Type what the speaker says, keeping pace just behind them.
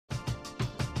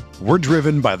We're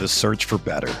driven by the search for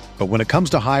better. But when it comes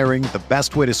to hiring, the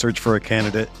best way to search for a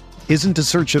candidate isn't to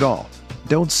search at all.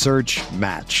 Don't search,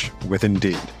 match with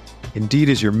Indeed. Indeed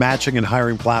is your matching and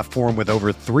hiring platform with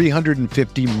over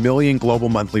 350 million global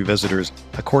monthly visitors,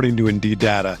 according to Indeed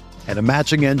data, and a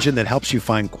matching engine that helps you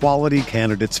find quality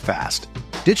candidates fast.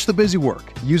 Ditch the busy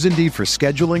work. Use Indeed for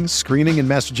scheduling, screening, and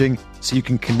messaging so you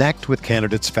can connect with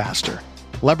candidates faster.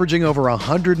 Leveraging over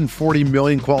 140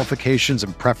 million qualifications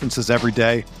and preferences every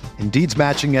day, Indeed's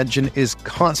matching engine is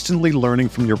constantly learning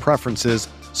from your preferences,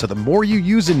 so the more you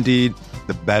use Indeed,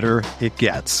 the better it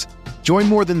gets. Join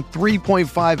more than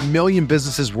 3.5 million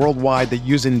businesses worldwide that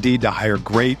use Indeed to hire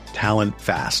great talent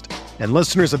fast. And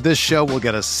listeners of this show will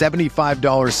get a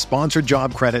 $75 sponsored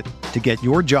job credit to get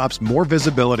your jobs more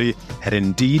visibility at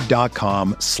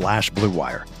Indeed.com/Blue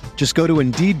Wire. Just go to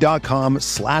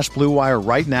Indeed.com/Blue Wire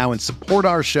right now and support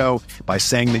our show by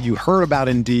saying that you heard about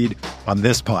Indeed on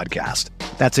this podcast.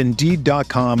 That's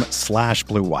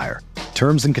Indeed.com/Blue Wire.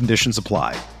 Terms and conditions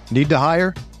apply. Need to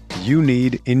hire? You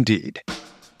need Indeed.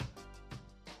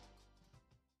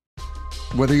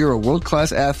 Whether you're a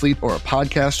world-class athlete or a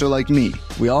podcaster like me,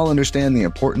 we all understand the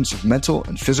importance of mental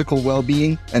and physical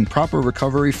well-being and proper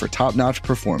recovery for top-notch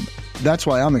performance. That's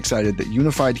why I'm excited that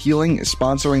Unified Healing is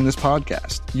sponsoring this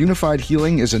podcast. Unified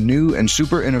Healing is a new and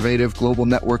super innovative global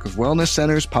network of wellness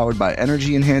centers powered by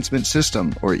Energy Enhancement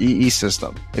System, or EE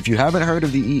System. If you haven't heard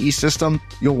of the EE System,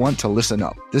 you'll want to listen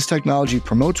up. This technology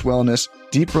promotes wellness,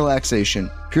 deep relaxation,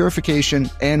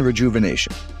 purification, and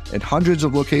rejuvenation. At hundreds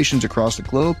of locations across the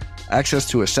globe, access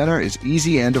to a center is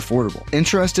easy and affordable.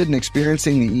 Interested in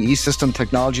experiencing the EE System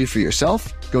technology for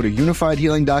yourself? Go to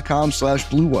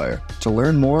unifiedhealing.com/Blue Wire to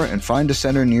learn more and find a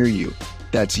center near you.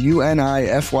 That's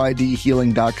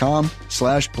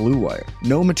UNIFYDhealing.com/Blue Wire.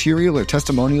 No material or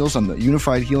testimonials on the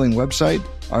Unified Healing website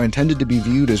are intended to be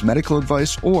viewed as medical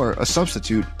advice or a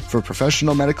substitute for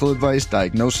professional medical advice,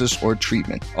 diagnosis, or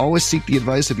treatment. Always seek the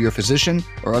advice of your physician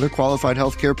or other qualified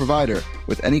healthcare provider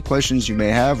with any questions you may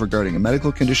have regarding a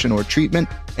medical condition or treatment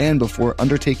and before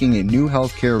undertaking a new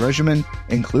healthcare regimen,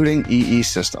 including EE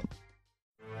System.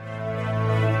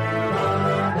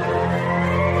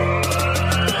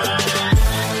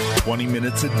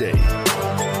 Minutes a day,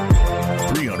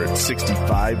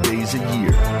 365 days a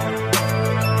year.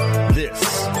 This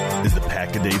is the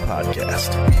Pack a Day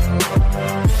Podcast.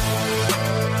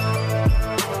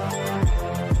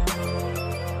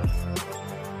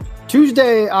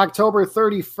 Tuesday, October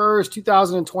 31st,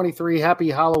 2023. Happy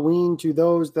Halloween to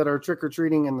those that are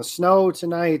trick-or-treating in the snow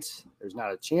tonight. There's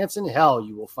not a chance in hell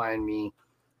you will find me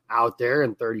out there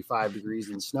in 35 degrees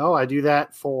in snow. I do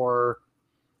that for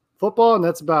football, and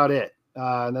that's about it.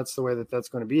 And that's the way that's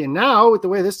going to be. And now, with the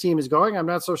way this team is going, I'm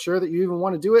not so sure that you even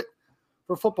want to do it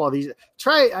for football. I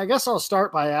guess I'll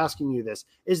start by asking you this.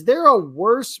 Is there a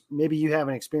worse, maybe you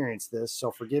haven't experienced this,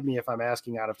 so forgive me if I'm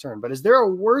asking out of turn, but is there a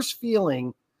worse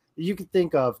feeling that you can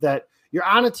think of that you're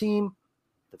on a team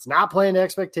that's not playing to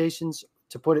expectations,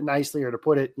 to put it nicely, or to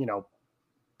put it,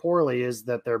 poorly, is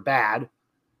that they're bad.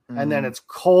 And then it's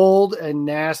cold and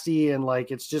nasty and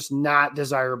it's just not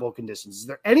desirable conditions. Is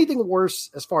there anything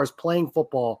worse as far as playing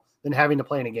football than having to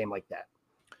play in a game like that?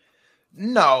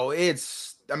 No,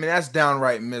 that's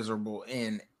downright miserable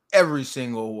in every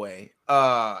single way.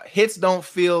 Hits don't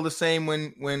feel the same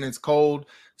when it's cold.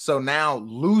 So now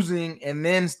losing and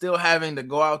then still having to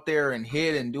go out there and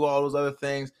hit and do all those other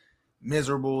things,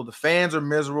 miserable. The fans are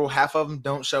miserable. Half of them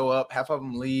don't show up. Half of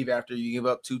them leave after you give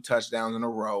up 2 touchdowns in a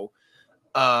row.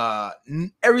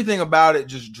 Everything about it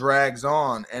just drags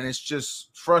on, and it's just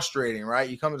frustrating, right?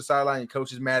 You come to the sideline, your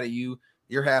coach is mad at you.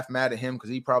 You're half mad at him because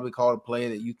he probably called a play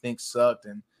that you think sucked,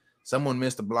 and someone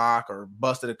missed a block or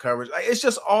busted a coverage. It's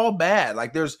just all bad.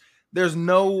 There's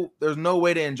no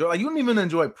way to enjoy. You don't even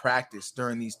enjoy practice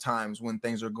during these times when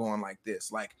things are going like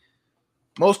this.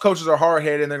 Most coaches are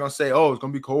hard-headed, and they're going to say, oh, it's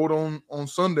going to be cold on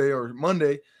Sunday or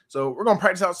Monday, so we're going to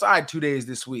practice outside 2 days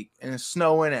this week, and it's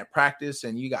snowing at practice,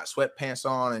 and you got sweatpants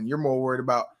on, and you're more worried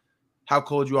about how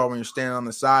cold you are when you're standing on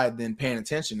the side than paying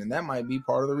attention, and that might be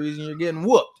part of the reason you're getting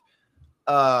whooped.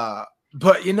 But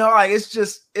it's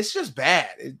just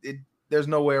bad. There's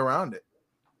no way around it.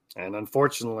 And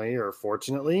unfortunately, or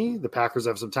fortunately, the Packers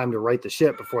have some time to right the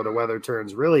ship before the weather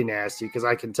turns really nasty, because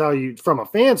I can tell you from a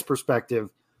fan's perspective,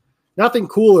 nothing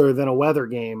cooler than a weather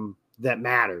game that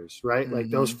matters, right? Mm-hmm.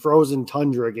 Those frozen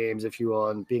tundra games, if you will,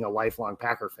 and being a lifelong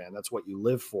Packer fan, that's what you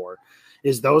live for,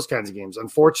 is those kinds of games.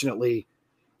 Unfortunately,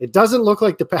 it doesn't look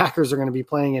like the Packers are going to be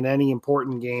playing in any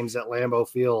important games at Lambeau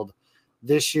Field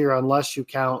this year, unless you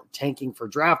count tanking for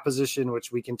draft position,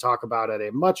 which we can talk about at a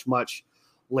much, much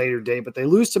later date. But they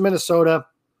lose to Minnesota.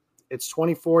 It's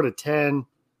 24-10.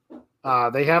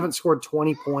 They haven't scored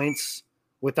 20 points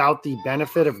without the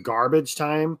benefit of garbage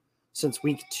time since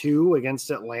week 2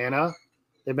 against Atlanta.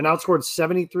 They've been outscored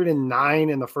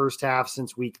 73-9 in the first half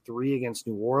since week 3 against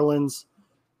New Orleans.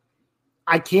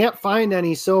 I can't find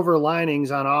any silver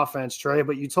linings on offense, Trey,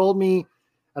 but you told me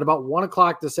at about 1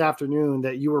 o'clock this afternoon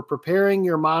that you were preparing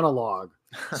your monologue.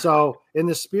 So in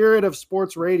the spirit of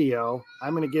sports radio,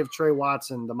 I'm going to give Trey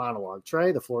Watson the monologue.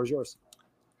 Trey, the floor is yours.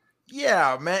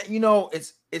 Yeah, man.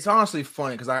 It's honestly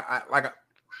funny because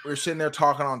we were sitting there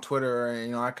talking on Twitter,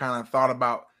 and I kind of thought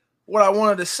about what I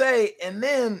wanted to say, and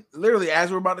then literally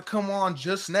as we're about to come on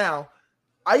just now,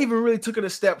 I even really took it a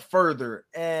step further.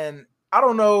 And I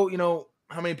don't know,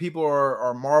 how many people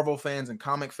are Marvel fans and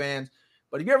comic fans,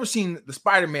 but have you ever seen the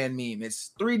Spider-Man meme?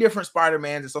 It's 3 different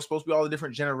Spider-Mans. It's supposed to be all the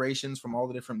different generations from all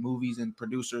the different movies and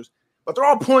producers, but they're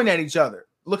all pointing at each other,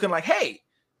 looking like, "Hey,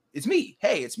 it's me.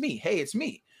 Hey, it's me. Hey, it's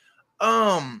me."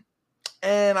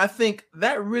 And I think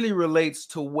that really relates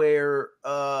to where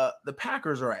the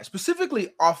Packers are at,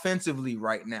 specifically offensively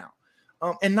right now,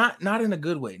 and not in a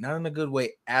good way, not in a good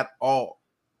way at all,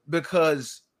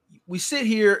 because we sit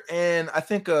here and I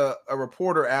think a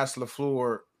reporter asked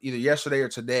LaFleur either yesterday or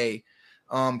today,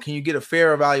 can you get a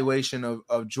fair evaluation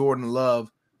of Jordan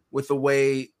Love with the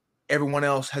way everyone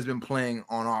else has been playing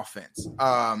on offense?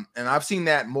 And I've seen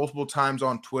that multiple times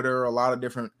on Twitter. A lot of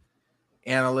different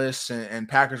analysts and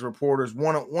Packers reporters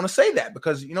want to say that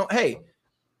because, hey,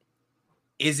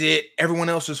 is it everyone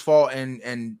else's fault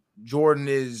and Jordan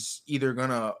is either going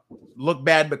to look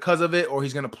bad because of it or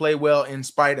he's going to play well in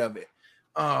spite of it?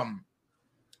 And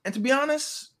to be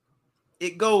honest,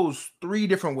 it goes 3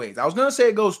 different ways. I was going to say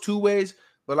it goes 2 ways,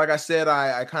 but like I said,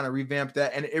 I kind of revamped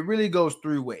that, and it really goes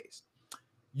 3 ways.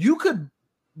 You could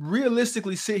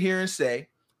realistically sit here and say,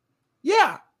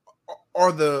 yeah,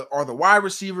 are the wide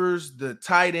receivers, the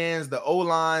tight ends, the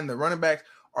O-line, the running backs,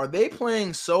 are they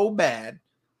playing so bad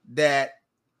that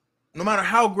no matter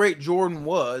how great Jordan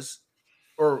was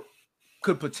or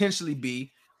could potentially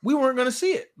be, we weren't going to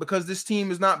see it because this team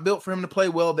is not built for him to play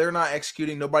well. They're not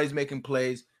executing. Nobody's making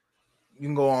plays. You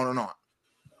can go on and on.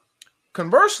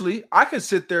 Conversely, I could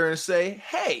sit there and say,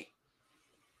 hey,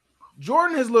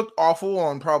 Jordan has looked awful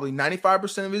on probably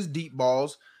 95% of his deep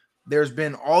balls. There's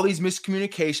been all these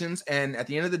miscommunications, and at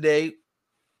the end of the day,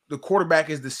 the quarterback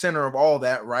is the center of all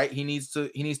that, right? He needs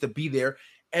to be there.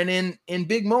 And in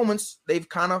big moments, they've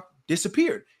kind of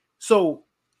disappeared. So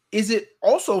is it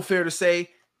also fair to say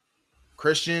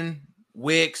Christian,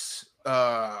 Wicks,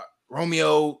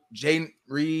 Romeo, Jaden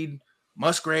Reed,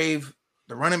 Musgrave,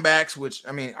 the running backs, which,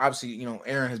 I mean, obviously,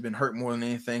 Aaron has been hurt more than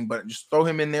anything, but just throw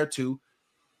him in there too.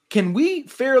 Can we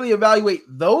fairly evaluate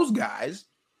those guys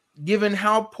given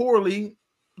how poorly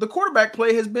the quarterback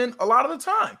play has been a lot of the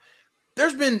time?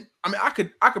 There's been, I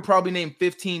could probably name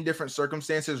 15 different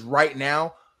circumstances right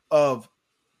now of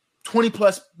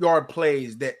 20-plus yard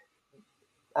plays that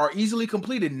are easily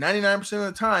completed 99% of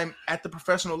the time at the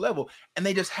professional level, and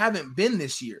they just haven't been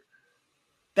this year.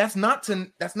 That's not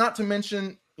to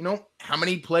mention, how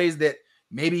many plays that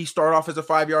maybe start off as a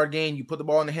 5-yard gain, you put the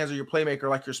ball in the hands of your playmaker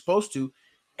like you're supposed to,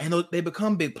 and they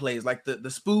become big plays, like the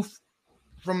spoof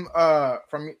from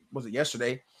was it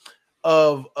yesterday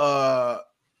of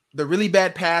the really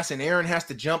bad pass, and Aaron has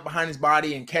to jump behind his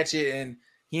body and catch it, and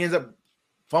he ends up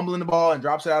fumbling the ball and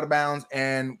drops it out of bounds,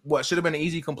 and what should have been an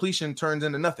easy completion turns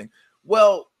into nothing.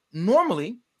 Well,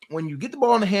 normally when you get the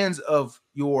ball in the hands of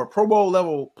your Pro Bowl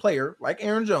level player like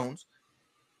Aaron Jones,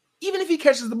 even if he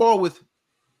catches the ball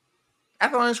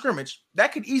at the line of scrimmage,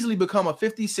 that could easily become a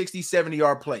 50, 60,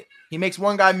 70-yard play. He makes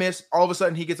one guy miss, all of a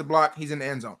sudden he gets a block, he's in the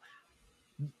end zone.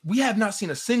 We have not seen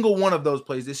a single one of those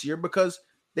plays this year because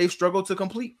they've struggled to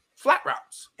complete flat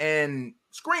routes and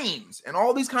screens and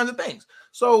all these kinds of things.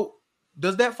 So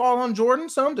does that fall on Jordan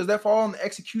some? Does that fall on the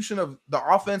execution of the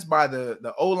offense by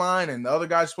the O-line and the other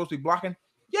guys supposed to be blocking?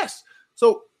 Yes.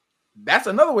 So that's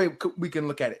another way we can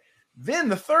look at it. Then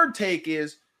the third take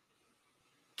is,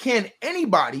 can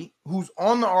anybody who's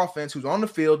on the offense, who's on the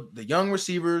field, the young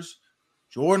receivers,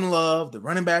 Jordan Love, the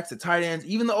running backs, the tight ends,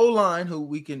 even the O-line, who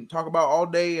we can talk about all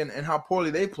day and how poorly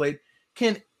they played,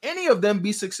 can any of them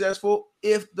be successful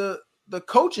if the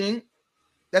coaching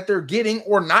that they're getting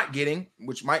or not getting,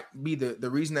 which might be the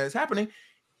reason that it's happening,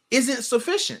 isn't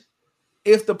sufficient?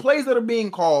 If the plays that are being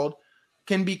called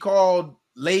can be called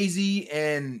lazy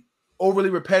and overly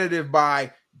repetitive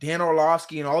by Dan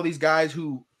Orlovsky and all these guys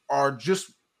who are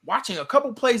just watching a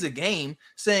couple plays a game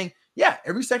saying, yeah,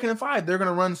 every 2nd and 5, they're going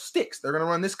to run sticks. They're going to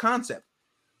run this concept.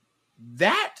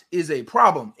 That is a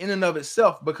problem in and of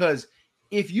itself, because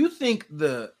if you think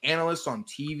the analysts on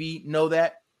TV know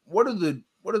that, what do the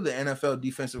What do the NFL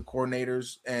defensive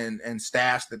coordinators and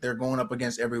staffs that they're going up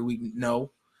against every week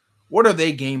know? What are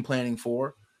they game planning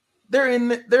for? They're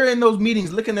in those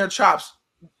meetings licking their chops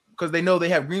because they know they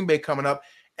have Green Bay coming up,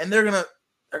 and they're gonna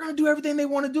do everything they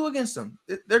want to do against them.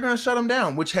 They're gonna shut them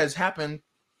down, which has happened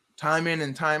time in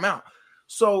and time out.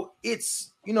 So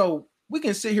it's, we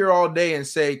can sit here all day and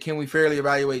say, can we fairly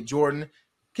evaluate Jordan?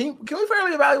 Can we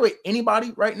fairly evaluate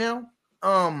anybody right now?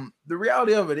 The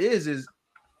reality of it is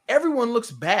everyone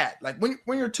looks bad. Like when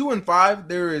you're 2-5,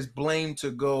 there is blame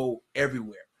to go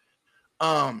everywhere.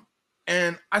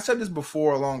 And I said this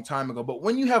before a long time ago, but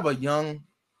when you have a young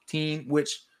team,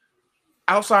 which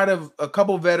outside of a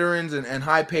couple veterans and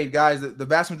high-paid guys, the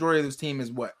vast majority of this team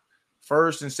is what?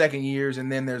 First and second years,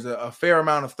 and then there's a fair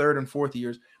amount of third and fourth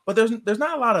years. But there's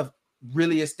not a lot of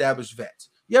really established vets.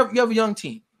 You have a young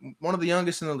team, one of the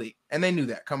youngest in the league, and they knew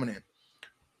that coming in.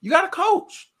 You got to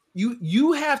coach.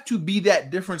 You have to be that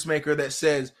difference maker that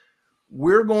says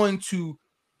we're going to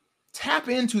tap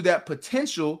into that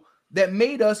potential that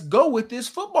made us go with this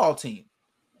football team.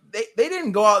 They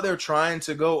didn't go out there trying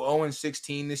to go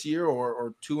 0-16 this year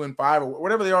or 2-5 or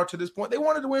whatever they are to this point. They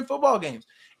wanted to win football games.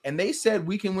 And they said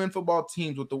we can win football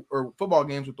games with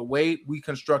the way we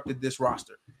constructed this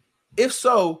roster. If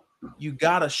so, you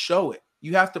gotta show it.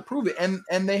 You have to prove it.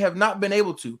 And they have not been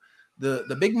able to.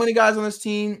 The big money guys on this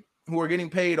team who are getting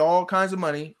paid all kinds of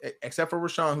money, except for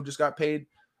Rashawn, who just got paid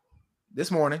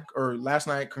this morning or last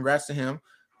night. Congrats to him.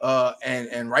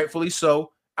 And rightfully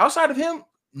so. Outside of him,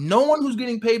 no one who's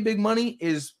getting paid big money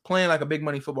is playing like a big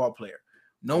money football player.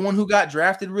 No one who got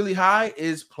drafted really high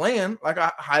is playing like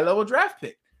a high level draft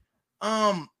pick.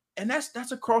 And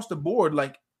that's across the board.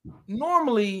 Like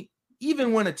normally,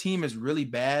 even when a team is really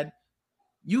bad,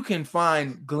 you can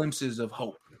find glimpses of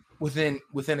hope within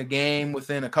a game,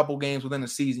 within a couple games, within a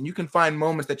season. You can find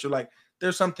moments that you're like,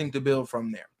 there's something to build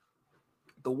from there.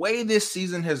 The way this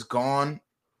season has gone,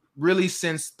 really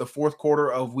since the fourth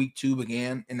quarter of week 2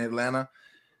 began in Atlanta,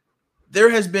 there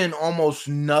has been almost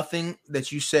nothing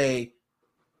that you say,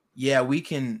 yeah, we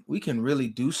can really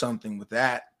do something with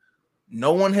that.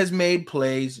 No one has made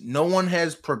plays. No one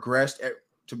has progressed.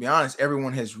 To be honest,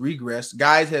 everyone has regressed.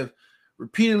 Guys have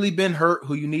repeatedly been hurt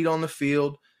who you need on the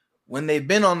field. When they've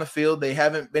been on the field, they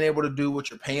haven't been able to do what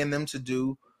you're paying them to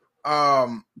do.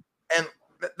 And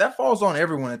that falls on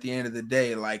everyone at the end of the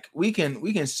day. Like we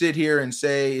can sit here and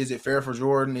say, is it fair for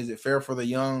Jordan? Is it fair for the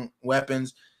young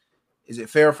weapons? Is it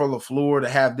fair for LaFleur to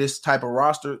have this type of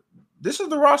roster? This is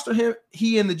the roster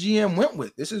he and the GM went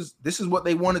with. This is what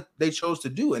they chose to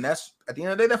do. And that's at the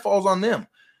end of the day, that falls on them.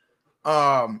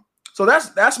 So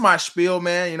that's my spiel,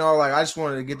 man. I just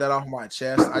wanted to get that off my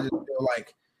chest. I just feel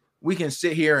like we can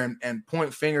sit here and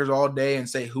point fingers all day and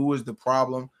say who is the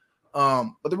problem.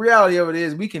 But the reality of it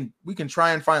is we can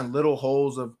try and find little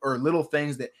holes or little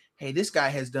things that, hey, this guy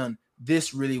has done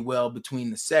this really well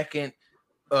between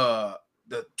the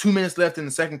 2 minutes left in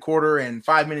the second quarter and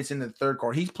 5 minutes into the third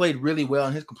quarter. He's played really well,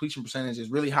 and his completion percentage is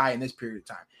really high in this period of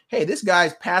time. Hey, this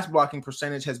guy's pass blocking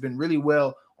percentage has been really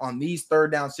well on these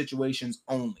third down situations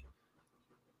only.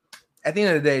 At the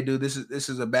end of the day, dude, this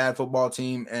is a bad football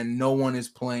team, and no one is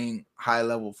playing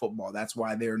high-level football. That's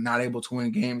why they're not able to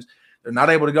win games. They're not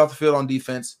able to get off the field on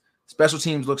defense. Special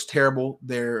teams looks terrible.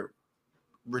 They're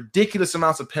ridiculous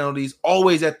amounts of penalties,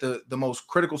 always at the most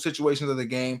critical situations of the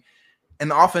game. And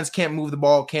the offense can't move the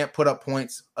ball, can't put up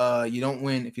points. You don't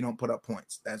win if you don't put up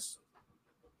points. That's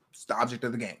the object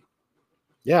of the game.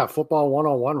 Yeah, football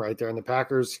 101 right there. And the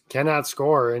Packers cannot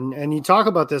score. And you talk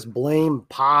about this blame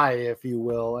pie, if you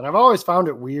will. And I've always found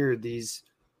it weird. The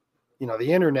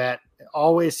internet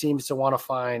always seems to want to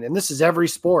find, and this is every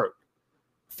sport,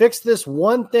 fix this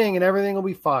one thing and everything will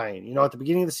be fine. At the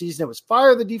beginning of the season, it was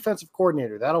fire the defensive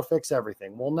coordinator. That'll fix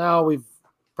everything. Well, now we've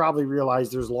probably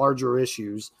realized there's larger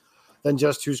issues than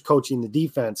just who's coaching the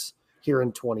defense here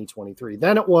in 2023.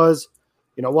 Then it was,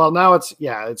 now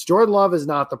it's Jordan Love is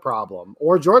not the problem,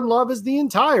 or Jordan Love is the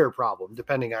entire problem,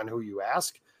 depending on who you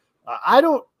ask. I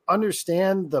don't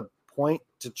understand the point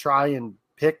to try and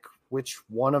pick which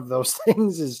one of those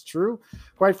things is true,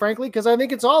 quite frankly, because I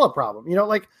think it's all a problem.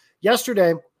 Like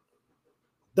yesterday,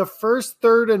 the first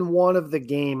 3rd and 1 of the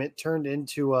game, it turned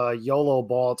into a YOLO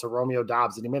ball to Romeo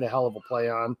Doubs, and he made a hell of a play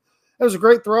on. It was a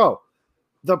great throw.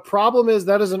 The problem is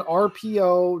that is an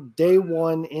RPO day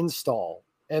 1 install,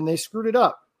 and they screwed it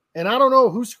up. And I don't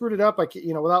know who screwed it up.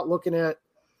 Without looking at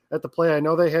the play, I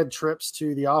know they had trips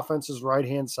to the offense's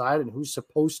right-hand side and who's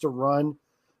supposed to run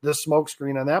the smoke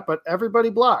screen on that, but everybody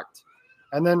blocked.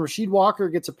 And then Rasheed Walker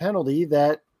gets a penalty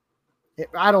that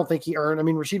I don't think he earned. I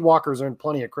mean, Rasheed Walker's earned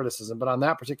plenty of criticism, but on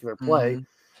that particular play,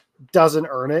 doesn't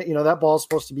earn it. That ball's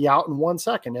supposed to be out in 1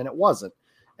 second, and it wasn't.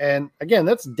 And again,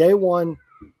 that's day one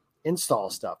install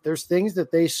stuff. There's things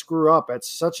that they screw up at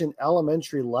such an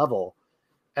elementary level.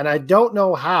 And I don't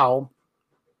know how.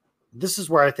 This is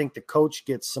where I think the coach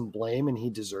gets some blame, and he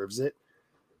deserves it.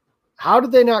 How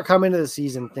did they not come into the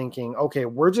season thinking, okay,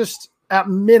 we're just at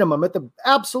minimum, at the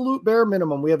absolute bare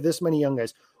minimum, we have this many young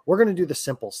guys. We're going to do the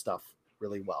simple stuff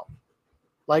really well.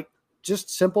 Like just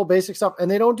simple, basic stuff. And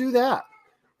they don't do that.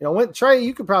 You know, Trey,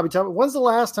 you could probably tell me, when's the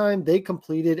last time they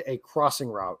completed a crossing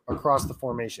route across the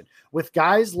formation with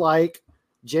guys like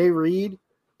Jay Reed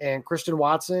and Christian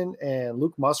Watson and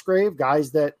Luke Musgrave,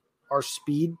 guys that are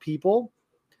speed people?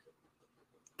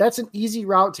 That's an easy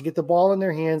route to get the ball in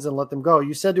their hands and let them go.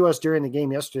 You said to us during the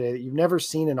game yesterday that you've never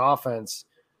seen an offense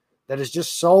that is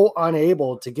just so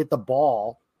unable to get the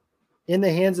ball in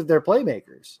the hands of their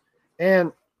playmakers.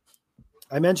 And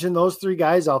I mentioned those three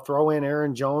guys. I'll throw in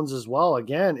Aaron Jones as well.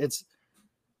 Again,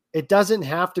 it doesn't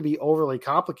have to be overly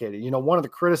complicated. You know, one of the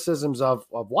criticisms of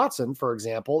Watson, for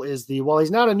example, is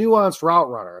he's not a nuanced route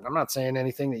runner. And I'm not saying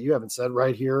anything that you haven't said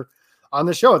right here on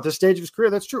the show at this stage of his career.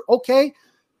 That's true. Okay.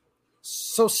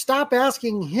 So stop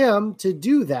asking him to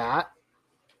do that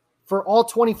for all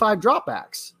 25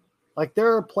 dropbacks. Like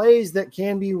there are plays that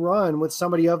can be run with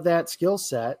somebody of that skill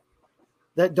set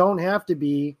that don't have to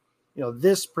be, you know,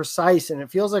 this precise. And it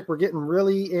feels like we're getting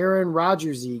really Aaron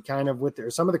Rodgers-y kind of with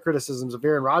some of the criticisms of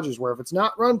Aaron Rodgers, where if it's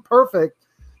not run perfect,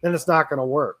 then it's not going to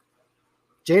work.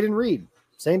 Jaden Reed,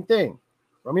 same thing.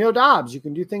 Romeo Dobbs, you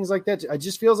can do things like that. It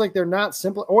just feels like they're not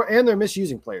simple, and they're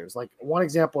misusing players. Like one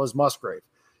example is Musgrave.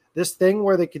 This thing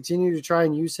where they continue to try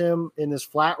and use him in this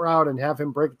flat route and have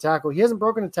him break a tackle. He hasn't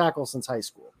broken a tackle since high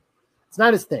school. It's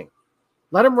not his thing.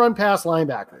 Let him run past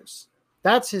linebackers.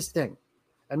 That's his thing.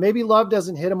 And maybe Love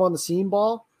doesn't hit him on the seam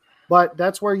ball, but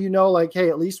that's where you know, like, hey,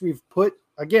 at least we've put,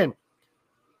 again,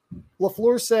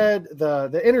 LaFleur said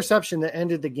the interception that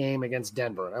ended the game against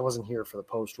Denver, and I wasn't here for the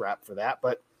post-wrap for that,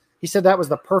 but he said that was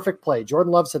the perfect play.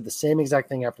 Jordan Love said the same exact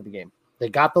thing after the game. They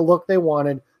got the look they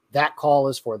wanted. That call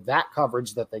is for that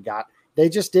coverage that they got. They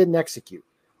just didn't execute.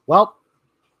 Well,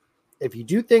 if you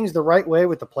do things the right way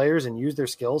with the players and use their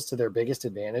skills to their biggest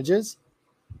advantages,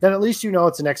 then at least you know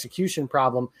it's an execution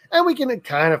problem, and we can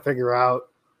kind of figure out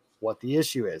what the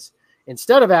issue is.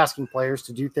 Instead of asking players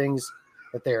to do things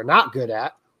that they are not good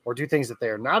at or do things that they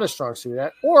are not as strong suited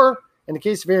at, or in the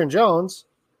case of Aaron Jones,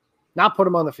 not put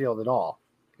him on the field at all.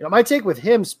 You know, my take with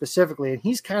him specifically, and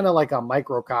he's kind of like a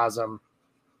microcosm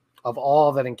of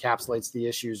all that encapsulates the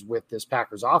issues with this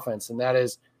Packers offense, and that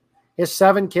is his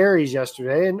 7 carries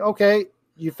yesterday. And okay,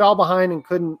 you fell behind and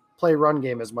couldn't play run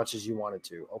game as much as you wanted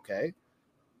to. Okay.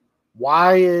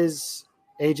 Why is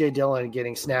A.J. Dillon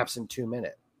getting snaps in 2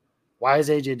 minutes? Why is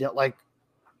A.J. Dillon,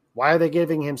 why are they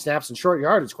giving him snaps in short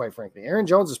yardage, quite frankly? Aaron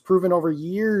Jones has proven over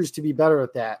years to be better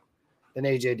at that than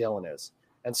A.J. Dillon is.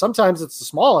 And sometimes it's the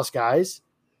smallest guys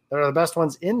that are the best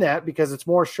ones in that because it's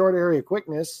more short area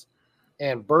quickness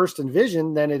and burst and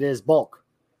vision than it is bulk.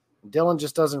 Dillon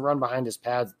just doesn't run behind his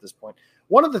pads at this point.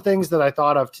 One of the things that I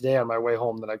thought of today on my way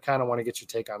home that I kind of want to get your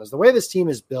take on is the way this team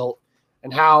is built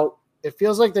and how it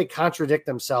feels like they contradict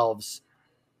themselves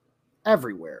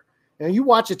everywhere. You know, you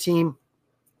watch a team,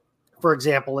 for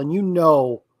example, and you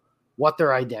know what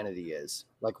their identity is.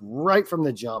 Like right from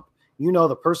the jump, you know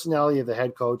the personality of the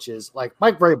head coach is like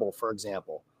Mike Vrabel, for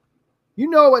example. You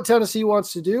know what Tennessee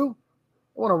wants to do.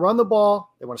 They want to run the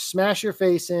ball, they want to smash your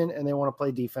face in, and they want to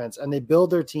play defense, and they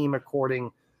build their team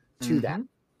according to that.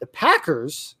 The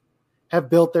Packers have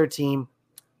built their team.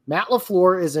 Matt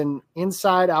LaFleur is an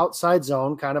inside-outside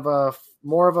zone, kind of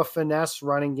more of a finesse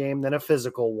running game than a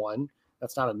physical one.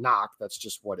 That's not a knock. That's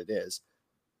just what it is.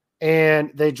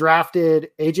 And they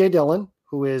drafted A.J. Dillon,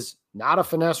 who is not a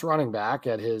finesse running back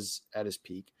at his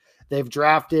peak. They've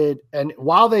drafted, and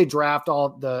while they draft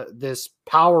all this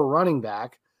power running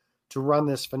back to run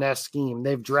this finesse scheme,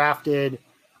 they've drafted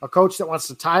a coach that wants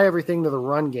to tie everything to the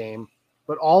run game,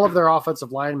 but all of their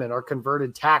offensive linemen are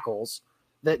converted tackles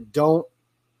that don't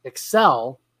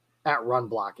excel at run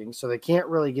blocking. So they can't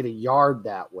really get a yard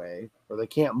that way, or they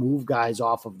can't move guys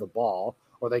off of the ball,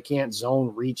 or they can't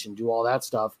zone reach and do all that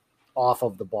stuff off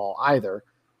of the ball either.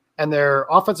 And their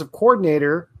offensive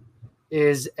coordinator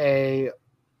is a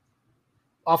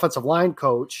offensive line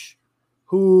coach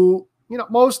who, you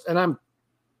know, and I'm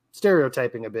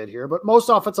stereotyping a bit here, but most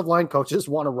offensive line coaches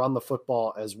want to run the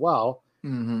football as well.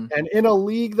 Mm-hmm. And in a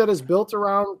league that is built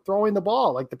around throwing the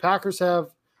ball, like the Packers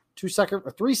have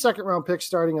 3 second-round picks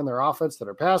starting on their offense that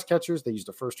are pass catchers. They used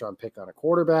a first-round pick on a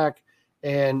quarterback,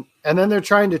 and then they're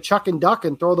trying to chuck and duck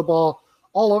and throw the ball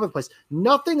all over the place.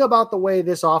 Nothing about the way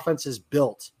this offense is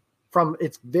built from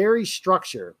its very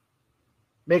structure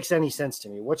makes any sense to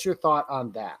me. What's your thought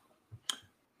on that?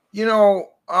 You know,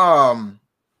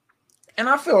 and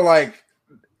I feel like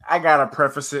I gotta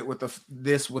preface it with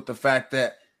the fact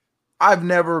that I've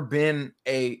never been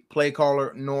a play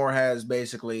caller, nor has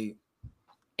basically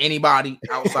anybody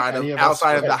outside of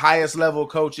the highest level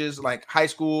coaches. Like high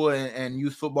school and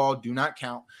youth football do not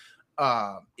count.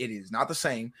 It is not the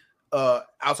same.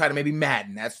 Outside of maybe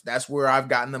Madden, that's where I've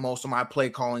gotten the most of my play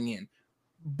calling in.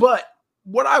 But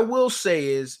what I will say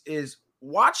is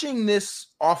watching this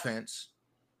offense,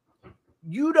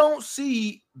 you don't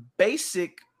see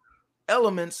basic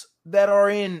elements that are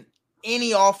in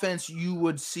any offense you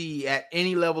would see at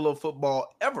any level of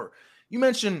football ever. You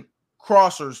mentioned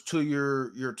crossers to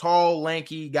your tall,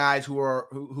 lanky guys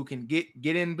who can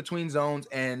get in between zones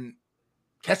and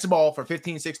catch the ball for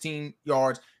 15, 16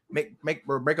 yards, make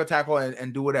or break a tackle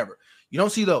and do whatever. You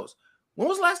don't see those. When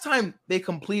was the last time they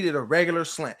completed a regular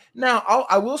slant? Now,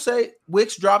 I will say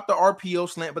Wicks dropped the RPO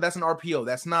slant, but that's an RPO.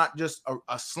 That's not just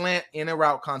a slant in a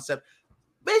route concept.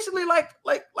 Basically, like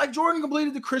Jordan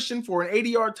completed the Christian for an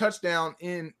 80-yard touchdown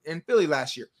in Philly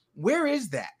last year. Where is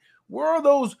that? Where are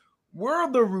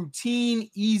the routine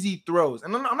easy throws?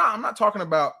 And I'm not talking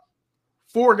about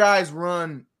four guys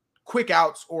run quick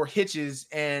outs or hitches,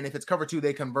 and if it's cover two,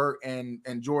 they convert and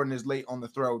Jordan is late on the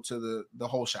throw to the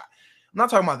whole shot. I'm not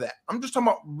talking about that. I'm just talking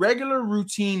about regular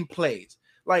routine plays.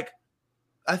 Like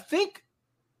I think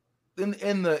in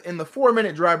the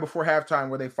 4-minute drive before halftime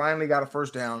where they finally got a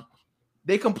first down,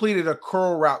 they completed a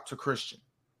curl route to Christian,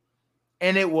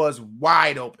 and it was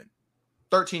wide open,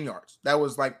 13 yards. That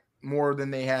was like more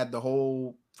than they had the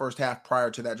whole first half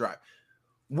prior to that drive.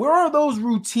 Where are those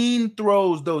routine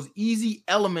throws, those easy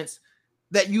elements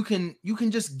that you can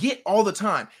just get all the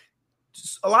time?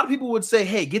 A lot of people would say,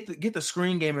 "Hey, get the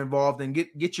screen game involved and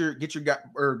get your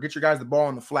guys the ball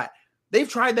on the flat." They've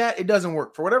tried that; it doesn't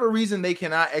work for whatever reason. They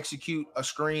cannot execute a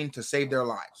screen to save their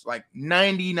lives, like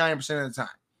 99% of the time,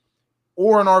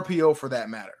 or an RPO for that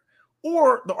matter,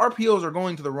 or the RPOs are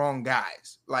going to the wrong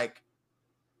guys. Like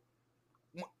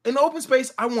in the open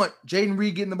space, I want Jaden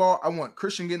Reed getting the ball, I want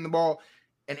Christian getting the ball,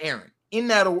 and Aaron in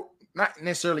that, not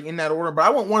necessarily in that order, but I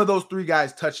want one of those three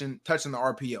guys touching the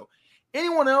RPO.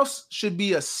 Anyone else should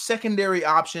be a secondary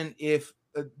option if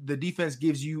the defense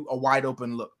gives you a wide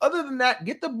open look. Other than that,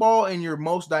 get the ball in your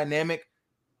most dynamic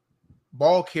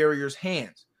ball carrier's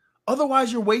hands.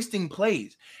 Otherwise, you're wasting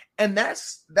plays. And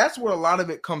that's what a lot of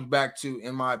it comes back to,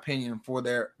 in my opinion, for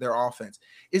their offense,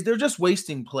 is they're just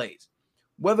wasting plays.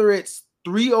 Whether it's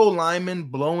 3 O-linemen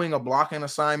blowing a blocking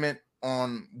assignment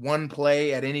on one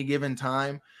play at any given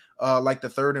time, like the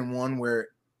 3rd and 1 where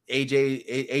AJ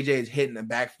is hitting the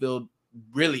backfield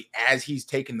really as he's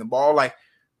taking the ball. Like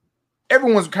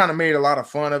everyone's kind of made a lot of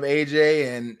fun of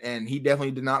AJ, and he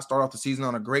definitely did not start off the season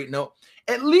on a great note.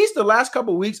 At least the last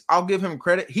couple of weeks, I'll give him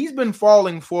credit. He's been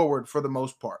falling forward for the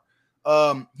most part.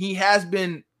 He has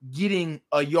been getting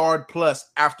a yard plus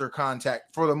after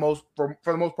contact for the most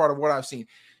part of what I've seen.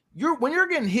 When you're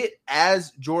getting hit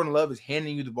as Jordan Love is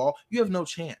handing you the ball, you have no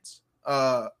chance.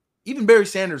 Even Barry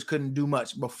Sanders couldn't do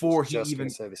much before he even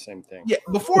say the same thing. Yeah,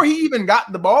 before he even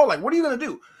got the ball. Like, what are you going to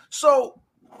do? So,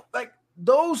 like,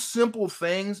 those simple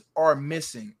things are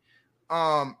missing.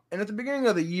 And at the beginning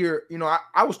of the year,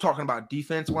 I was talking about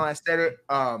defense when I said it,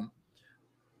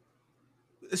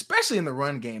 especially in the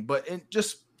run game, but in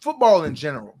just football in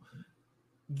general.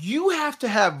 You have to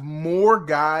have more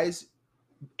guys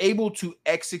able to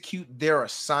execute their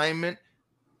assignment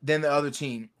than the other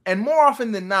team. And more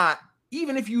often than not,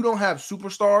 even if you don't have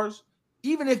superstars,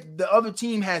 even if the other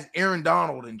team has Aaron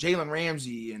Donald and Jalen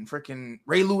Ramsey and freaking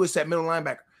Ray Lewis at middle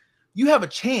linebacker, you have a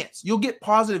chance. You'll get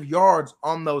positive yards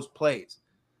on those plays.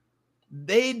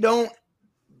 They don't.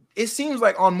 It seems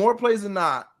like on more plays than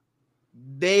not,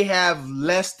 they have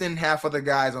less than half of the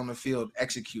guys on the field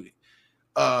executing.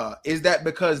 Is that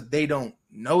because they don't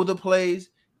know the plays?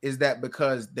 Is that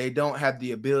because they don't have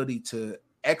the ability to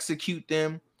execute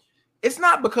them? It's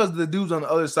not because the dudes on the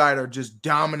other side are just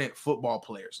dominant football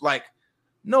players. Like,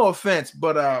 no offense,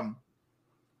 but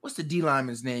what's the D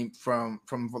lineman's name from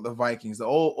the Vikings? The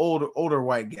older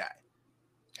white guy,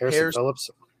 Harrison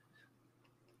Phillips.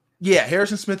 Yeah,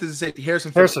 Harrison Smith is the safety.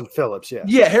 Harrison Phillips. Yeah.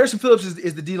 Yeah, Harrison Phillips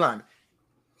is the D lineman.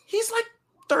 He's like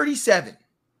 37.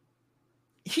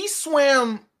 He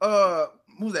swam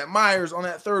who's that, Myers, on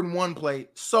that 3rd and 1 play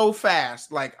so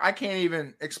fast. Like, I can't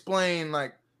even explain.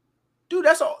 Like, dude,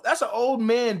 that's an old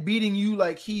man beating you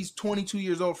like he's 22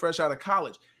 years old, fresh out of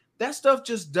college. That stuff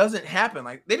just doesn't happen.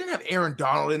 Like, they didn't have Aaron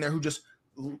Donald in there who just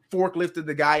forklifted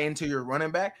the guy into your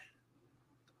running back.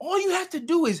 All you have to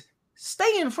do is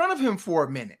stay in front of him for a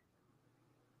minute.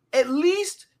 At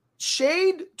least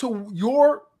shade to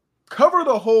your cover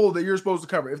the hole that you're supposed to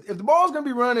cover. If the ball is going to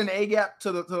be running A gap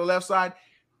to the left side,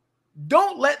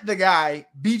 don't let the guy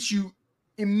beat you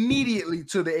immediately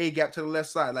to the A gap to the left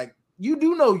side. Like, you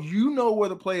know where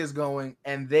the play is going,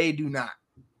 and they do not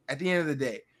at the end of the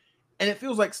day. And it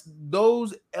feels like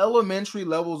those elementary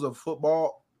levels of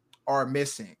football are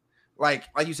missing. Like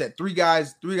you said, three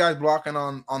guys blocking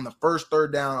on the first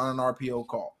third down on an RPO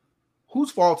call.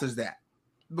 Whose fault is that?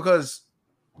 Because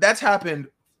that's happened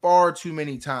far too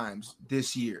many times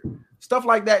this year. Stuff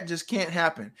like that just can't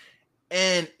happen.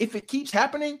 And if it keeps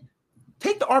happening,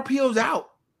 take the RPOs out.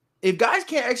 If guys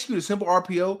can't execute a simple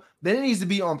RPO, then it needs to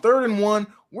be on 3rd and 1.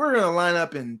 We're going to line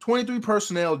up in 23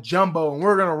 personnel, jumbo, and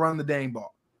we're going to run the dang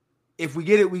ball. If we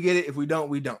get it, we get it. If we don't,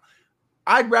 we don't.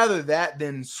 I'd rather that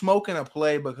than smoking a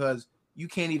play because you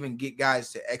can't even get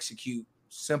guys to execute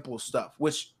simple stuff,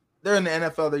 which they're in the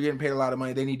NFL. They're getting paid a lot of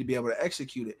money. They need to be able to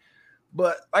execute it.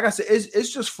 But like I said,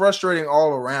 it's just frustrating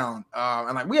all around.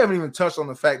 And like we haven't even touched on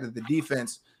the fact that the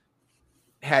defense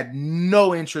had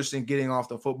no interest in getting off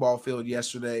the football field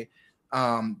yesterday.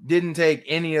 Didn't take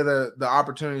any of the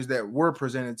opportunities that were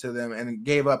presented to them and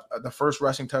gave up the first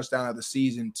rushing touchdown of the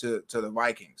season to the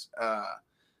Vikings.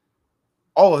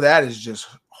 All of that is just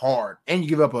hard. And you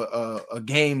give up a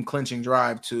game clinching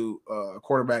drive to a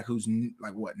quarterback who's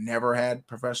never had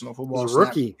professional football. He's a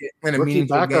rookie. In a rookie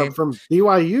meaningful backup game from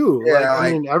BYU. Yeah,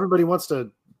 I mean, everybody wants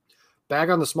to bag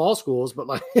on the small schools, but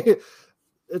like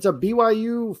it's a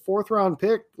BYU 4th round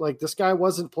pick. Like this guy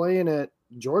wasn't playing at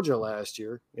Georgia last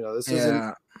year. You know, this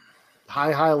isn't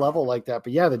high level like that.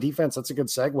 But yeah, the defense, that's a good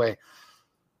segue.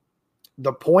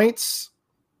 The points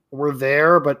were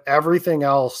there, but everything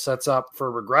else sets up for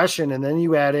regression. And then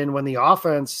you add in when the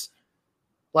offense,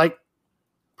 like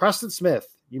Preston Smith,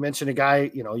 you mentioned a guy,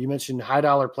 you mentioned high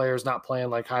dollar players not playing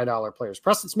like high dollar players.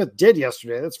 Preston Smith did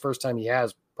yesterday. That's the first time he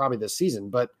has probably this season,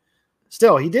 but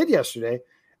still he did yesterday.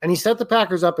 And he set the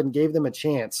Packers up and gave them a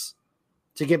chance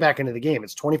to get back into the game.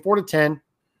 It's 24-10.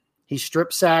 He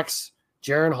strip sacks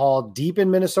Jaren Hall deep in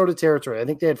Minnesota territory. I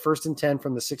think they had 1st and 10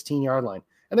 from the 16-yard line.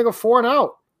 And they go 4 and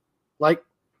out. Like,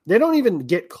 they don't even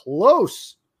get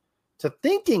close to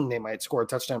thinking they might score a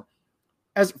touchdown.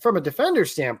 As from a defender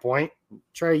standpoint,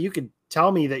 Trey, you could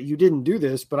tell me that you didn't do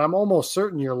this, but I'm almost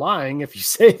certain you're lying if you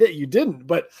say that you didn't.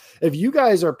 But if you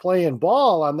guys are playing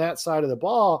ball on that side of the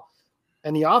ball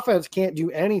and the offense can't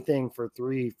do anything for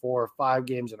 3, 4, 5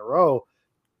 games in a row,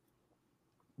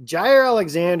 Jair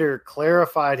Alexander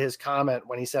clarified his comment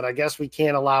when he said, I guess we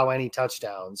can't allow any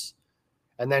touchdowns.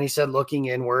 And then he said, looking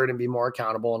inward and be more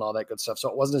accountable and all that good stuff. So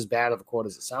it wasn't as bad of a quote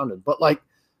as it sounded. But like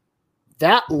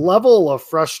that level of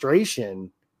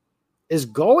frustration is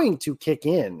going to kick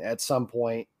in at some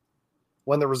point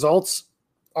when the results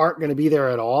aren't going to be there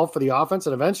at all for the offense.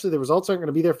 And eventually the results aren't going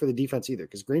to be there for the defense either.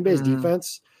 Because Green Bay's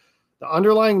defense, the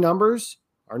underlying numbers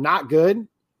are not good.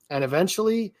 And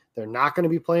eventually they're not going to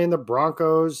be playing the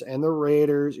Broncos and the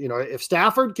Raiders. You know, if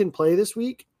Stafford can play this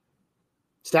week,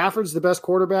 Stafford's the best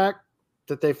quarterback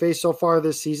that they faced so far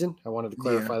this season. I wanted to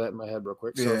clarify that in my head real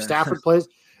quick. So if Stafford plays,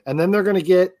 and then they're going to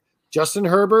get Justin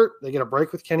Herbert. They get a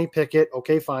break with Kenny Pickett.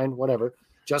 Okay, fine, whatever.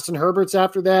 Justin Herbert's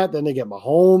after that. Then they get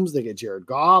Mahomes. They get Jared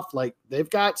Goff. Like, they've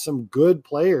got some good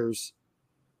players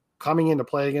coming into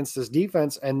play against this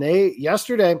defense. And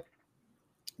yesterday,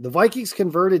 the Vikings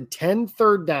converted 10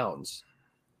 third downs.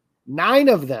 9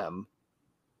 of them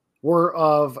were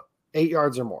of 8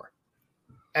 yards or more.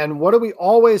 And what do we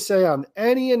always say on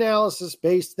any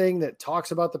analysis-based thing that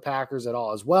talks about the Packers at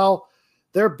all? As well,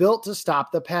 they're built to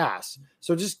stop the pass.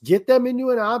 So just get them into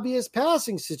an obvious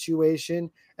passing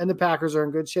situation, and the Packers are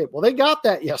in good shape. Well, they got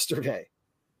that yesterday.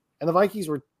 And the Vikings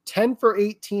were 10 for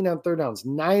 18 on third downs.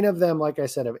 9 of them, like I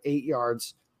said, of 8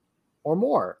 yards or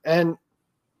more. And,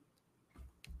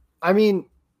 I mean,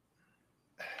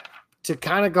 to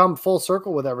kind of come full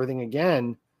circle with everything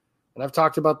again, and I've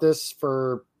talked about this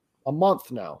for a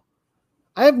month now,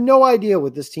 I have no idea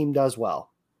what this team does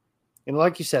well. And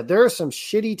like you said, there are some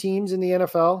shitty teams in the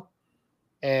NFL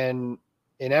and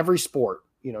in every sport,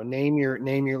 name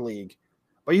your league,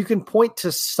 but you can point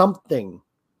to something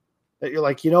that you're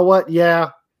like, you know what?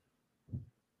 Yeah,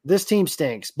 this team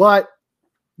stinks, but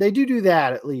they do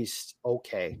that at least.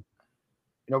 Okay.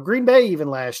 Green Bay, even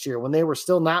last year when they were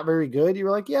still not very good, you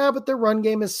were like, yeah, but their run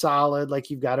game is solid. Like,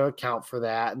 you've got to account for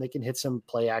that. And they can hit some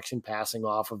play action passing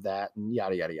off of that and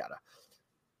yada, yada, yada.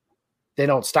 They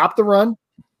don't stop the run.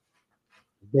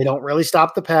 They don't really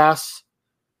stop the pass.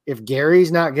 If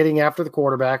Gary's not getting after the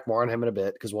quarterback, more on him in a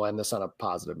bit, because we'll end this on a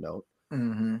positive note.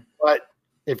 Mm-hmm. But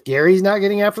if Gary's not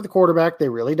getting after the quarterback, they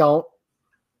really don't.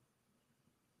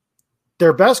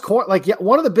 Their best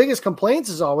one of the biggest complaints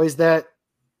is always that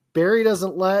Barry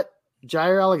doesn't let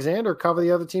Jair Alexander cover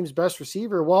the other team's best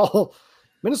receiver. Well,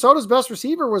 Minnesota's best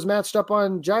receiver was matched up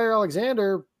on Jair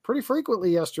Alexander pretty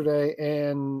frequently yesterday,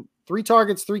 and 3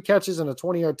 targets, 3 catches, and a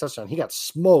 20-yard touchdown. He got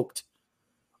smoked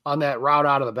on that route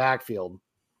out of the backfield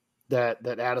that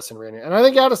Addison ran in. And I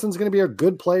think Addison's going to be a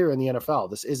good player in the NFL.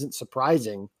 This isn't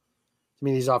surprising. I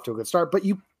mean, he's off to a good start. But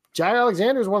Jair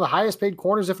Alexander is one of the highest paid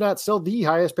corners, if not still the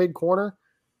highest paid corner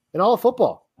in all of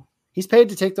football. He's paid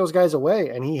to take those guys away,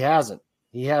 and he hasn't.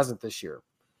 He hasn't this year.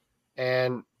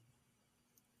 And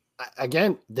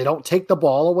again, they don't take the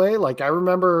ball away. Like I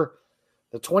remember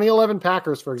the 2011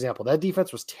 Packers, for example, that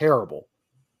defense was terrible,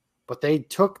 but they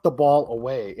took the ball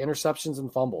away, interceptions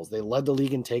and fumbles. They led the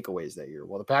league in takeaways that year.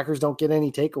 Well, the Packers don't get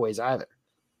any takeaways either.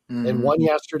 And won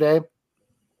yesterday.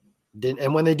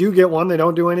 And when they do get one, they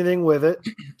don't do anything with it.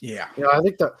 Yeah. I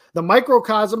think the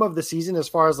microcosm of the season, as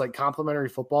far as like complimentary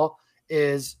football,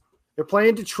 is they're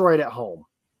playing Detroit at home.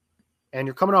 And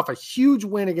you're coming off a huge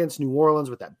win against New Orleans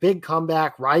with that big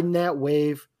comeback, riding that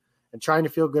wave and trying to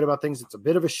feel good about things. It's a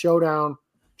bit of a showdown,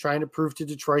 trying to prove to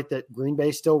Detroit that Green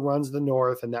Bay still runs the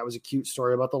North. And that was a cute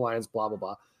story about the Lions, blah, blah,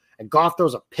 blah. And Goff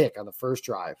throws a pick on the first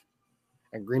drive.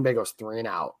 And Green Bay goes 3 and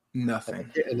out.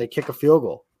 Nothing. And they kick a field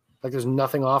goal. Like there's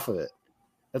nothing off of it.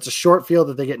 That's a short field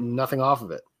that they get nothing off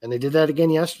of it. And they did that again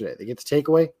yesterday. They get the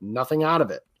takeaway, nothing out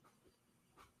of it.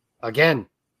 Again,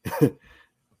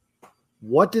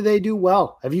 what do they do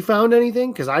well? Have you found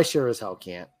anything? Because I sure as hell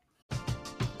can't.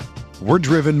 We're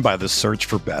driven by the search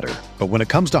for better. But when it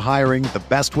comes to hiring, the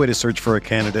best way to search for a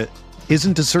candidate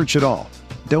isn't to search at all.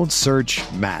 Don't search,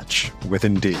 match with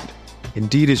Indeed.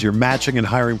 Indeed is your matching and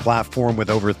hiring platform with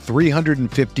over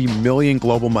 350 million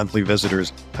global monthly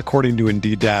visitors, according to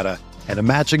Indeed data, and a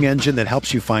matching engine that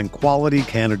helps you find quality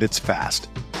candidates fast.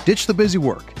 Ditch the busy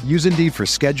work. Use Indeed for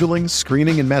scheduling,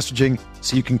 screening, and messaging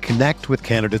so you can connect with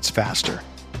candidates faster.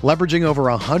 Leveraging over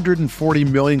 140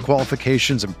 million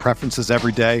qualifications and preferences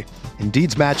every day,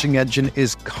 Indeed's matching engine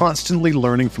is constantly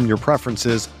learning from your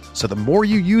preferences, so the more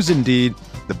you use Indeed,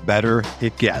 the better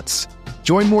it gets.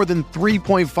 Join more than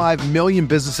 3.5 million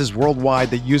businesses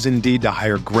worldwide that use Indeed to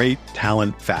hire great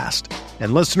talent fast.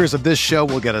 And listeners of this show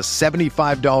will get a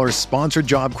 $75 sponsored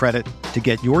job credit to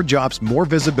get your jobs more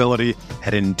visibility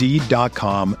at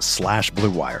Indeed.com/Blue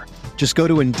Wire. Just go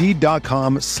to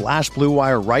Indeed.com/Blue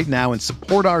Wire right now and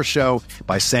support our show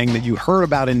by saying that you heard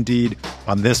about Indeed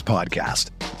on this podcast.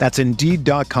 That's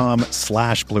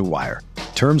Indeed.com/Blue Wire.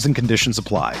 Terms and conditions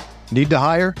apply. Need to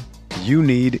hire? You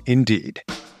need Indeed.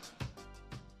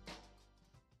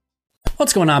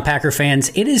 What's going on, Packer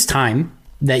fans? It is time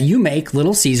that you make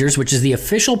Little Caesars, which is the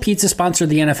official pizza sponsor of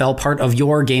the NFL, part of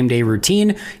your game day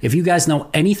routine. If you guys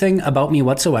know anything about me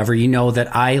whatsoever, you know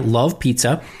that I love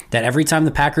pizza, that every time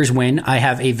the Packers win, I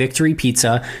have a victory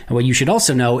pizza. And what you should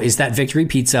also know is that victory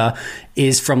pizza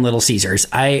is from Little Caesars.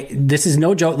 This is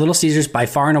no joke. Little Caesars, by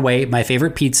far and away, my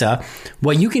favorite pizza.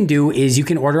 What you can do is you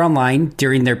can order online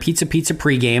during their Pizza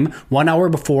pregame, 1 hour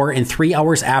before and 3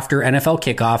 hours after NFL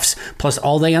kickoffs, plus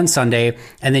all day on Sunday.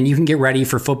 And then you can get ready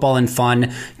for football and fun.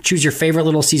 Choose your favorite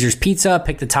Little Caesars pizza,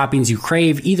 pick the toppings you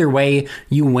crave. Either way,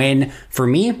 you win. For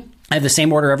me, I have the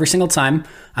same order every single time.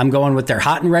 I'm going with their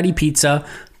hot and ready pizza,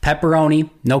 pepperoni,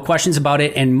 no questions about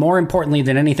it. And more importantly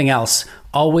than anything else,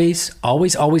 always,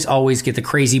 always, always, always get the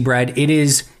crazy bread. It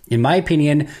is, in my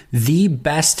opinion, the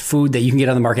best food that you can get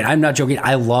on the market. I'm not joking.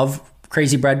 I love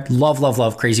crazy bread. Love, love,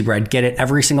 love crazy bread. Get it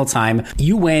every single time.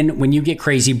 You win when you get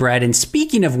crazy bread. And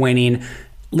speaking of winning,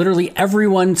 literally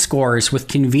everyone scores with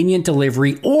convenient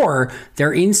delivery or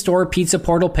their in-store pizza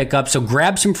portal pickup. So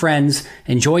grab some friends,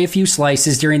 enjoy a few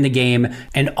slices during the game,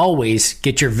 and always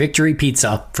get your victory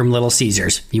pizza from Little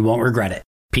Caesars. You won't regret it.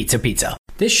 Pizza.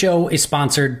 This show is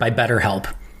sponsored by BetterHelp.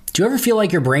 Do you ever feel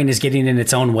like your brain is getting in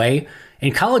its own way?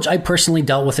 In college, I personally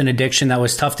dealt with an addiction that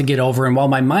was tough to get over, and while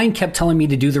my mind kept telling me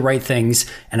to do the right things,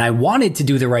 and I wanted to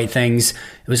do the right things,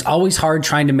 it was always hard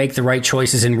trying to make the right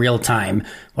choices in real time.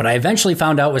 What I eventually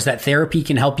found out was that therapy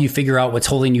can help you figure out what's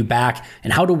holding you back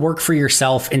and how to work for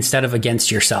yourself instead of against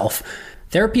yourself.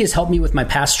 Therapy has helped me with my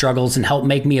past struggles and helped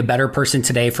make me a better person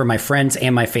today for my friends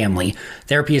and my family.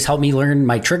 Therapy has helped me learn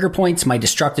my trigger points, my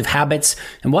destructive habits,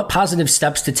 and what positive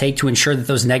steps to take to ensure that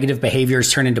those negative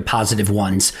behaviors turn into positive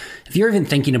ones. If you're even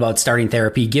thinking about starting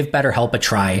therapy, give BetterHelp a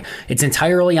try. It's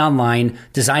entirely online,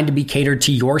 designed to be catered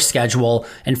to your schedule,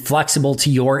 and flexible to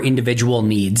your individual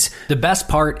needs. The best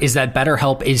part is that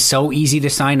BetterHelp is so easy to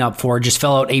sign up for. Just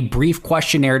fill out a brief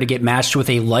questionnaire to get matched with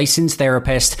a licensed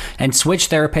therapist and switch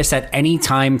therapists at any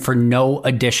time for no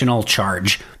additional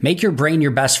charge. Make your brain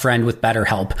your best friend with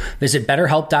BetterHelp. Visit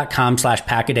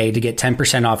BetterHelp.com/Packaday to get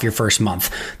 10% off your first month.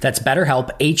 That's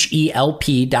BetterHelp,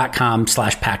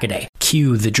 HELP.com/Packaday.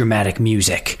 Cue the dramatic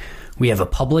music. We have a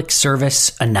public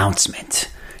service announcement.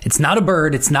 It's not a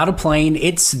bird, it's not a plane,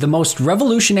 it's the most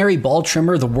revolutionary ball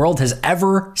trimmer the world has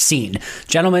ever seen.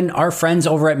 Gentlemen, our friends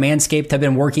over at Manscaped have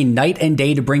been working night and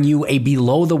day to bring you a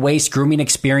below-the-waist grooming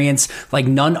experience like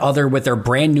none other with their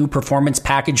brand new Performance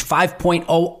Package 5.0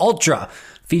 Ultra.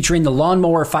 Featuring the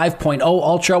Lawnmower 5.0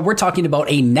 Ultra, we're talking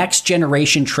about a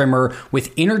next-generation trimmer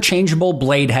with interchangeable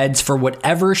blade heads for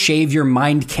whatever shave your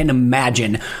mind can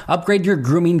imagine. Upgrade your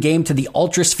grooming game to the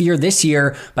Ultra Sphere this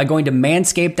year by going to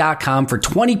manscaped.com for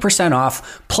 20%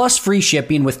 off plus free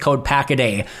shipping with code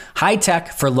PACKADAY. High tech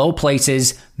for low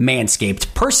places,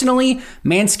 Manscaped. Personally,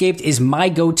 Manscaped is my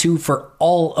go-to for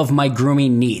all of my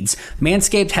grooming needs.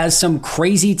 Manscaped has some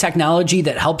crazy technology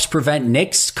that helps prevent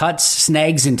nicks, cuts,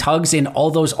 snags, and tugs in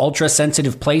all those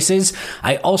ultra-sensitive places.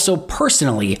 I also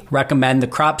personally recommend the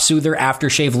Crop Soother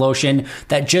Aftershave Lotion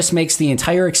that just makes the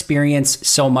entire experience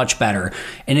so much better.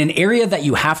 In an area that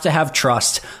you have to have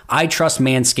trust, I trust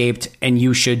Manscaped, and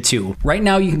you should too. Right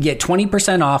now, you can get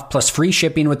 20% off plus free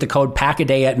shipping with the code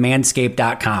PACKADAY at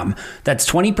manscaped.com. That's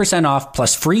 20% off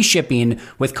plus free shipping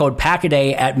with code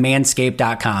PACKADAY at manscaped.com.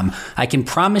 I can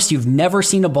promise you've never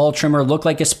seen a ball trimmer look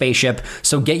like a spaceship,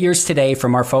 so get yours today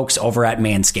from our folks over at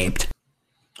Manscaped.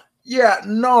 Yeah,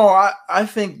 no, I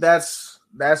think that's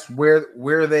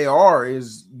where they are.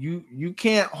 Is you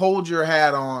can't hold your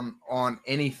hat on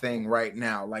anything right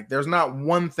now. Like there's not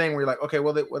one thing where you're like, okay,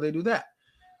 well they do that.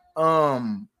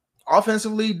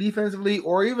 Offensively, defensively,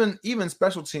 or even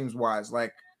special teams wise,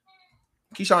 like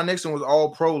Keyshawn Nixon was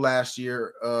all pro last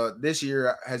year. This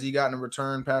year, has he gotten a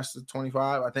return past the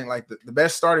 25? I think like the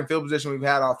best starting field position we've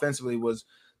had offensively was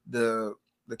the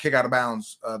kick out of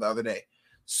bounds the other day.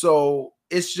 So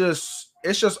it's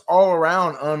just all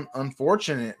around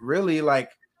unfortunate, really.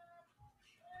 Like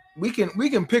we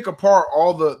can pick apart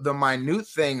all the minute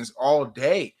things all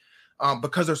day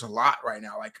because there's a lot right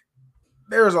now. Like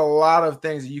there's a lot of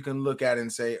things that you can look at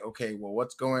and say, okay, well,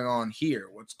 what's going on here?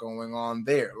 What's going on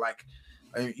there? Like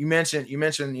you mentioned,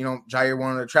 Jair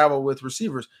wanted to travel with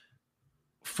receivers.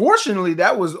 Fortunately,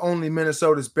 that was only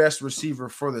Minnesota's best receiver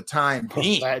for the time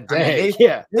being. That day,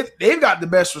 they've got the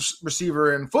best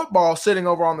receiver in football sitting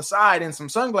over on the side in some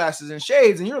sunglasses and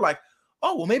shades, and you're like,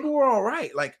 oh, well, maybe we're all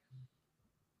right. Like,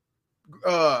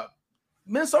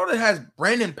 Minnesota has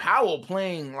Brandon Powell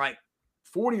playing like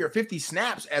 40 or 50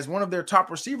 snaps as one of their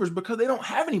top receivers because they don't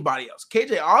have anybody else.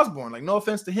 KJ Osborne, like, no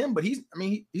offense to him, but he's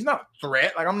not a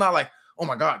threat. Like, I'm not like, oh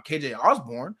my God, KJ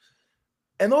Osborne.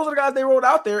 And those are the guys they rolled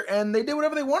out there, and they did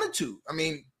whatever they wanted to. I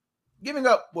mean, giving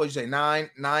up, what'd you say, nine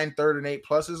third and 8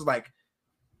 pluses, like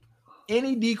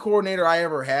any D coordinator I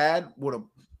ever had would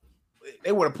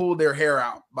have pulled their hair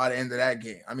out by the end of that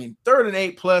game. I mean, 3rd and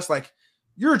 8 plus, like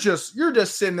you're just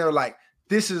sitting there like,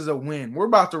 this is a win. We're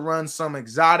about to run some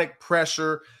exotic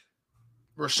pressure.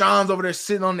 Rashawn's over there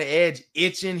sitting on the edge,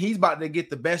 itching. He's about to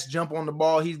get the best jump on the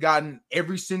ball he's gotten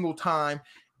every single time.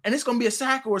 And it's going to be a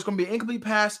sack or it's going to be an incomplete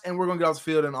pass, and we're going to get off the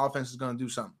field and the offense is going to do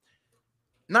something.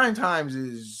 9 times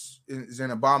is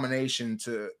an abomination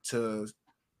to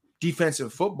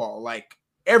defensive football. Like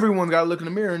everyone's got to look in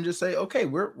the mirror and just say, okay,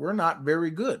 we're not very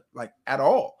good, like at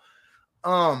all.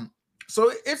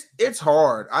 So it's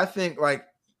hard. I think we're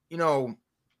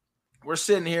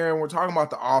sitting here and we're talking about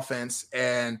the offense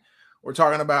and we're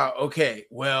talking about, okay,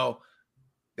 well,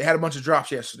 they had a bunch of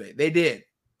drops yesterday. They did.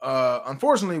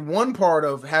 Unfortunately, one part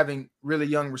of having really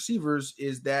young receivers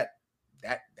is that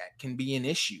can be an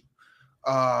issue.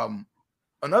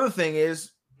 Another thing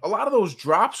is a lot of those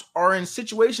drops are in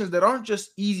situations that aren't just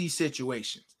easy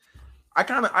situations. I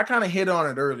kind of hit on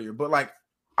it earlier, but like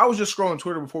I was just scrolling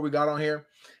Twitter before we got on here,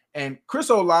 and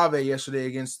Chris Olave yesterday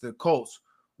against the Colts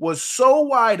was so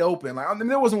wide open. Like, I mean,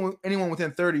 there wasn't anyone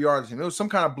within 30 yards of him. It was some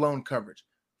kind of blown coverage.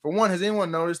 For one, has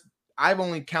anyone noticed? I've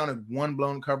only counted one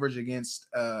blown coverage against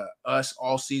us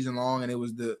all season long, and it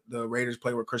was the Raiders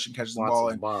play where Christian catches the ball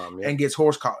and gets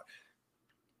horse collar.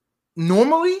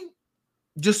 Normally,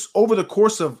 just over the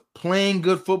course of playing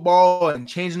good football and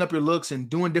changing up your looks and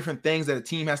doing different things that a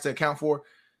team has to account for,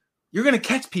 you're going to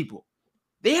catch people.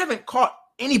 They haven't caught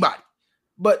anybody.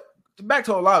 But back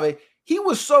to Olave, he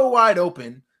was so wide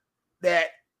open that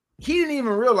he didn't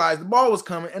even realize the ball was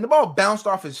coming, and the ball bounced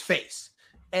off his face.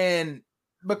 And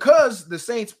because the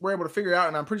Saints were able to figure it out,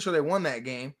 and I'm pretty sure they won that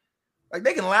game, like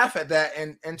they can laugh at that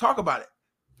and talk about it.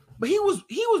 But he was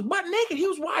butt naked. He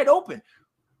was wide open.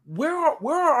 Where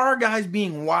are our guys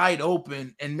being wide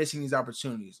open and missing these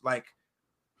opportunities? Like,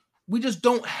 we just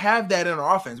don't have that in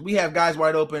our offense. We have guys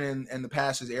wide open and the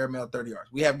pass is airmailed 30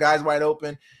 yards. We have guys wide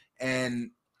open and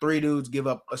 3 dudes give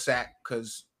up a sack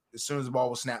because as soon as the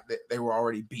ball was snapped, they were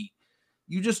already beat.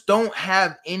 you just don't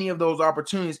have any of those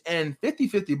opportunities. And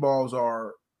 50-50 balls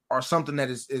are something that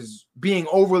is being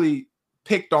overly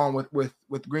picked on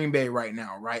with Green Bay right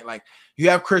now, right? Like, you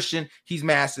have Christian, he's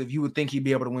massive. You would think he'd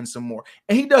be able to win some more.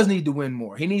 And he does need to win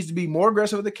more. He needs to be more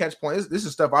aggressive at the catch point. This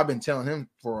is stuff I've been telling him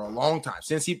for a long time,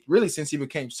 since he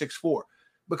became 6'4",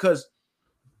 because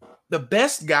the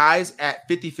best guys at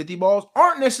 50-50 balls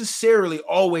aren't necessarily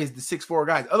always the 6'4"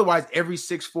 guys. Otherwise, every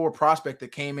 6'4" prospect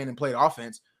that came in and played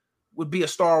offense would be a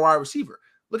star wide receiver.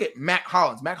 Look at Mack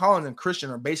Hollins. Mack Hollins and Christian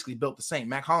are basically built the same.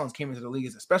 Mack Hollins came into the league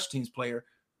as a special teams player,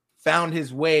 found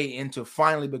his way into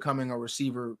finally becoming a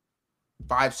receiver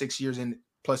 5-6 years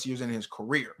in his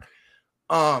career.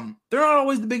 They're not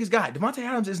always the biggest guy. Davante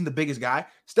Adams isn't the biggest guy.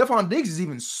 Stephon Diggs is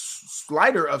even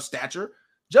slighter of stature.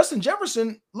 Justin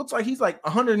Jefferson looks like he's like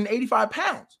 185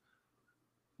 pounds.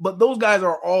 But those guys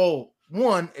are all,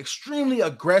 one, extremely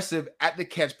aggressive at the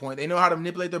catch point. They know how to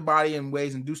manipulate their body in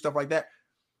ways and do stuff like that.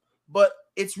 But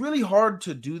it's really hard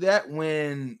to do that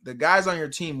when the guys on your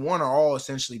team, one, are all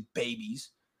essentially babies.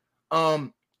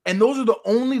 And those are the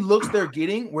only looks they're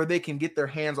getting where they can get their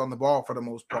hands on the ball for the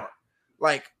most part.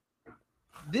 Like,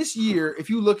 this year, if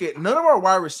you look at, none of our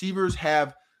wide receivers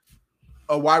have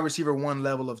a wide receiver 1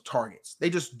 level of targets. They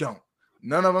just don't.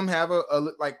 None of them have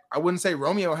like, I wouldn't say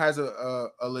Romeo has a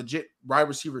legit wide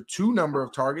receiver 2 number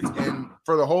of targets. And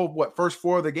for the whole, first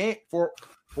 4 of the game,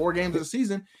 four games of the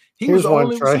season, he was the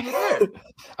only receiver there.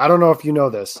 I don't know if you know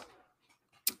this.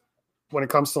 When it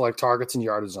comes to like targets and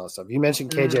yardage and all that stuff, you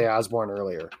mentioned KJ Osborne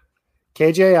earlier.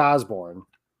 KJ Osborne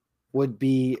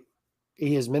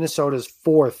he is Minnesota's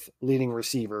 4th leading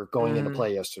receiver going into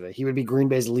play yesterday. He would be Green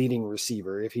Bay's leading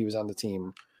receiver if he was on the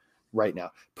team right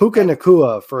now. Puka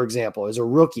Nacua, for example, is a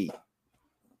rookie,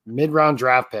 mid-round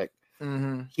draft pick.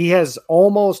 He has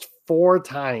almost 4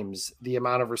 times the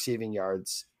amount of receiving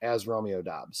yards as Romeo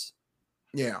Doubs.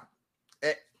 Yeah.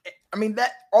 I mean,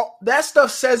 that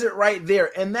stuff says it right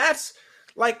there. And that's,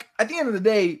 like, at the end of the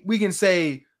day, we can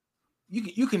say,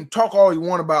 you can talk all you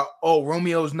want about, oh,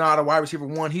 Romeo's not a wide receiver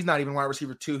 1. He's not even wide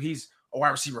receiver 2. He's a wide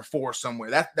receiver 4 somewhere.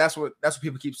 That's what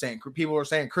people keep saying. People are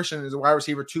saying Christian is a wide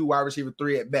receiver 2, wide receiver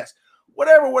 3 at best.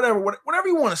 Whatever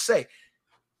you want to say.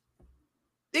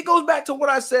 It goes back to what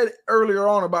I said earlier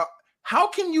on about how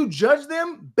can you judge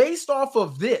them based off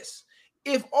of this?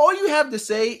 If all you have to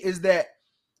say is that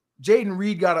Jaden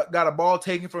Reed got a ball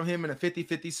taken from him in a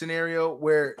 50-50 scenario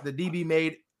where the DB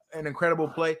made an incredible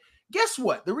play, guess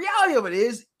what? The reality of it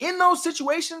is, in those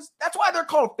situations, that's why they're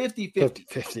called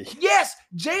 50-50. Yes,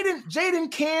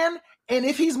 Jaden can, and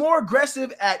if he's more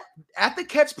aggressive at the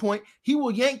catch point, he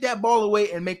will yank that ball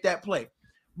away and make that play.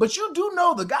 But you do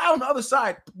know the guy on the other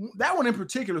side, that one in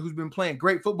particular who's been playing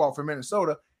great football for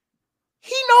Minnesota,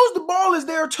 he knows the ball is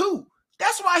there too.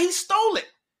 That's why he stole it.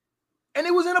 And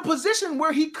it was in a position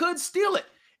where he could steal it.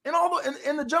 And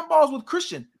in the jump balls with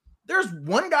Christian, there's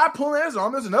one guy pulling his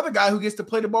arm. There's another guy who gets to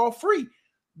play the ball free.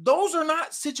 Those are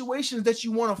not situations that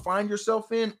you want to find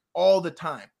yourself in all the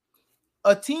time.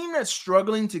 A team that's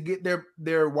struggling to get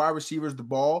their wide receivers the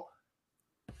ball,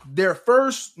 their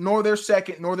first, nor their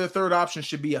second, nor their third option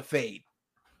should be a fade.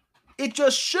 It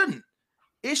just shouldn't.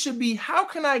 It should be, how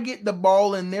can I get the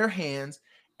ball in their hands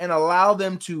and allow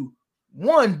them to,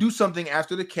 1, do something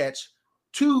after the catch,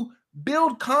 2,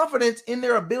 build confidence in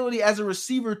their ability as a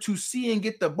receiver to see and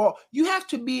get the ball. You have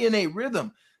to be in a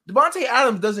rhythm. Davante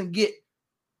Adams doesn't get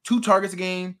 2 targets a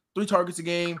game, 3 targets a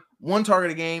game, 1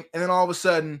 target a game, and then all of a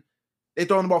sudden they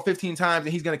throw him the ball 15 times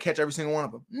and he's going to catch every single one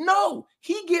of them. No,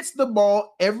 he gets the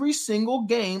ball every single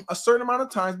game a certain amount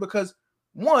of times because,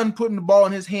 1, putting the ball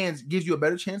in his hands gives you a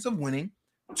better chance of winning.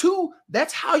 2,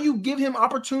 that's how you give him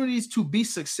opportunities to be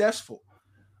successful.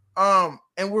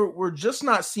 And we're just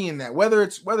not seeing that, whether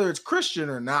it's Christian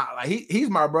or not. Like he's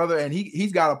my brother and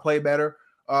he's got to play better.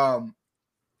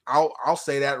 I'll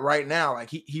say that right now. Like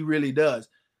he really does,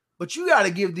 but you got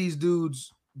to give these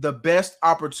dudes the best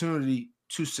opportunity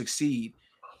to succeed.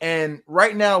 And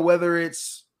right now, whether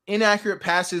it's inaccurate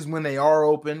passes when they are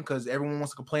open, because everyone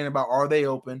wants to complain about, are they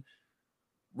open?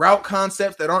 Route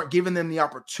concepts that aren't giving them the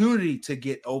opportunity to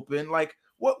get open. Like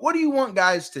what do you want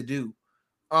guys to do?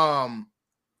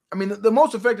 I mean, the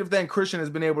most effective thing Christian has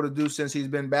been able to do since he's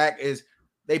been back is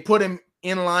they put him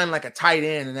in line like a tight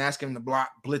end and ask him to block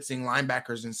blitzing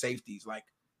linebackers and safeties. Like,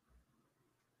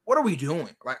 what are we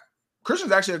doing? Like,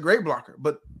 Christian's actually a great blocker,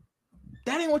 but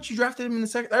that ain't what you drafted him in the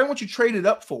second. That ain't what you traded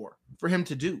up for him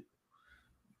to do.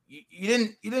 You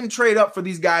didn't trade up for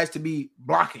these guys to be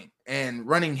blocking and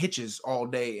running hitches all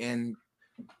day and,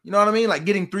 you know what I mean? Like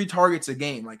getting 3 targets a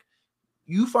game. Like,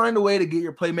 you find a way to get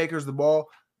your playmakers the ball,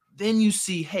 then you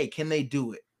see, hey, can they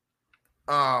do it?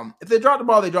 If they drop the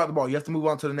ball, they drop the ball. You have to move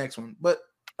on to the next one. But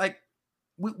like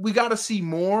we got to see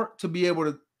more to be able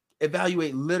to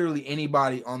evaluate literally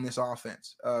anybody on this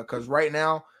offense. Because right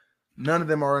now, none of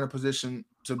them are in a position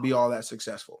to be all that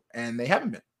successful, and they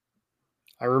haven't been.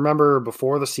 I remember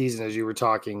before the season, as you were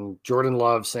talking, Jordan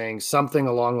Love saying something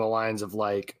along the lines of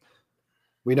like,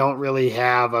 we don't really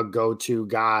have a go-to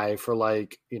guy for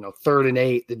 3rd and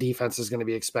 8. The defense is going to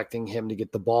be expecting him to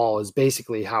get the ball is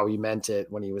basically how he meant it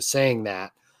when he was saying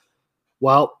that.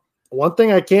 Well, one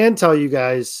thing I can tell you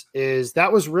guys is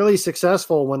that was really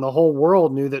successful when the whole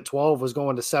world knew that 12 was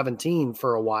going to 17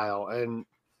 for a while. And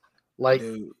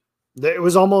it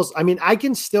was almost, I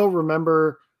can still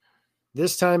remember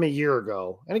this time a year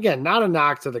ago. And again, not a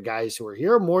knock to the guys who are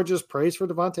here, more just praise for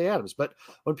Davante Adams. But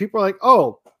when people are like,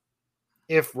 oh,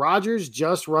 if Rodgers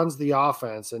just runs the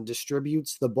offense and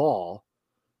distributes the ball,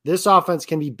 this offense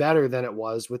can be better than it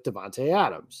was with Davante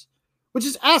Adams, which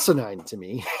is asinine to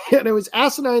me. And it was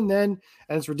asinine then,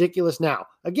 and it's ridiculous now.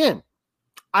 Again,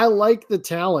 I like the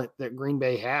talent that Green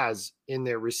Bay has in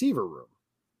their receiver room.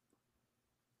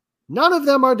 None of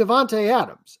them are Davante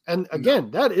Adams. And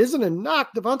again, that isn't a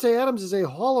knock. Davante Adams is a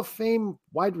Hall of Fame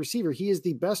wide receiver. He is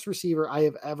the best receiver I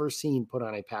have ever seen put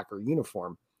on a Packer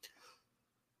uniform.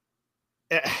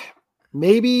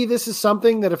 Maybe this is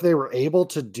something that if they were able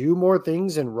to do more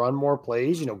things and run more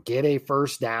plays, get a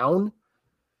first down,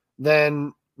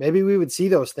 then maybe we would see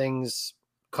those things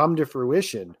come to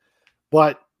fruition.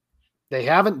 But they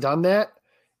haven't done that.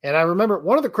 And I remember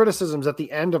one of the criticisms at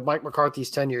the end of Mike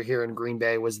McCarthy's tenure here in Green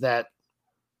Bay was that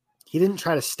he didn't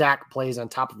try to stack plays on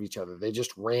top of each other. They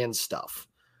just ran stuff.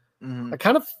 It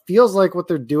kind of feels like what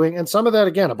they're doing. And some of that,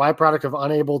 again, a byproduct of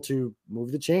unable to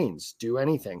move the chains, do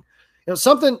anything.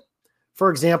 Something,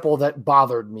 for example, that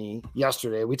bothered me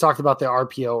yesterday. We talked about the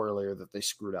RPO earlier that they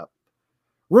screwed up.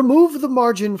 Remove the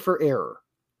margin for error.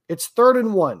 It's 3rd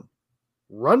and 1.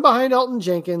 Run behind Elton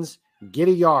Jenkins, get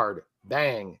a yard.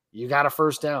 Bang, you got a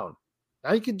first down.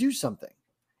 Now you could do something.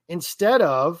 Instead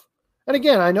of, and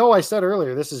again, I know I said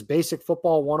earlier, this is basic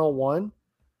football 101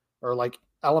 or like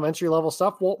elementary level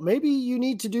stuff. Well, maybe you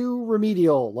need to do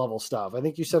remedial level stuff. I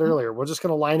think you said earlier, we're just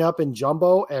going to line up in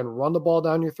jumbo and run the ball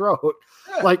down your throat.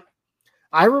 Like,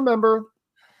 I remember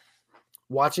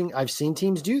watching, I've seen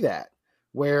teams do that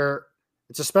where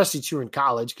it's especially true in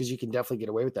college because you can definitely get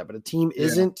away with that. But a team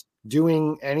isn't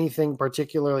doing anything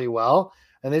particularly well.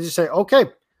 And they just say, okay,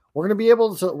 we're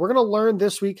going to learn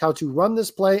this week how to run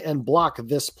this play and block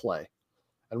this play.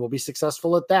 And we'll be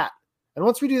successful at that. And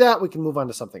once we do that, we can move on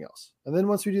to something else. And then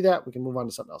once we do that, we can move on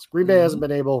to something else. Green Bay hasn't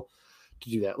been able to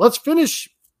do that. Let's finish,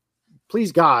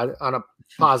 please God, on a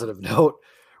positive note.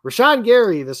 Rashawn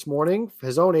Gary this morning,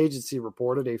 his own agency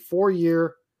reported a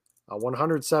 4-year,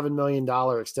 $107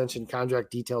 million extension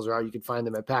contract. Details are out. You can find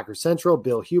them at Packer Central.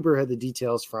 Bill Huber had the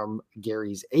details from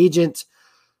Gary's agent.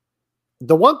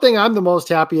 The one thing I'm the most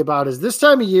happy about is this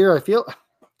time of year, I feel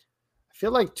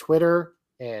like Twitter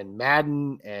and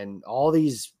Madden and all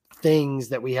these things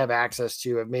that we have access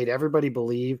to have made everybody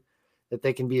believe that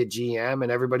they can be a GM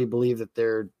and everybody believe that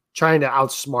they're trying to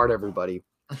outsmart everybody.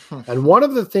 And one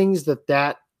of the things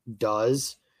that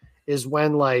does is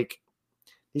when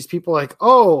these people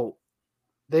oh,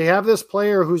 they have this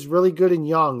player who's really good and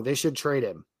young. They should trade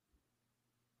him.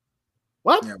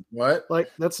 What? Yeah, what?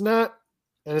 That's not.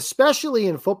 And especially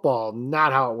in football,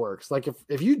 not how it works. Like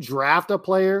if you draft a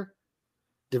player,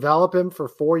 develop him for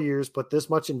 4 years, put this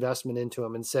much investment into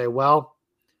him and say, well,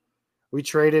 we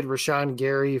traded Rashawn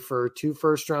Gary for 2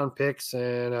 first-round picks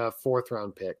and a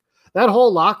 4th-round pick. That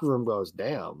whole locker room goes,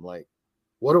 damn,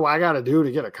 what do I got to do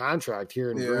to get a contract here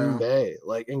in Green Bay?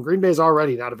 And Green Bay is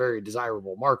already not a very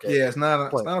desirable market. Yeah, it's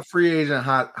not a free agent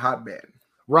hotbed.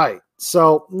 Right.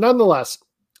 So nonetheless,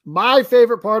 my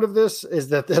favorite part of this is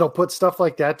that it'll put stuff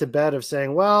like that to bed of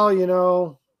saying,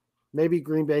 well, maybe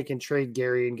Green Bay can trade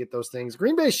Gary and get those things.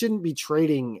 Green Bay shouldn't be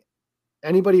trading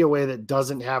anybody away that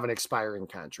doesn't have an expiring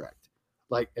contract.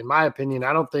 In my opinion,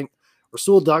 I don't think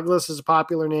Rasul Douglas is a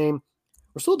popular name.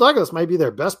 Rasul Douglas might be their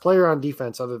best player on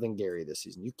defense other than Gary this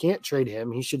season. You can't trade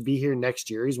him. He should be here next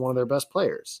year. He's one of their best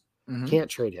players. Can't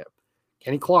trade him.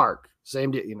 Kenny Clark, same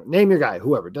deal. Name your guy,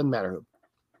 whoever, doesn't matter who.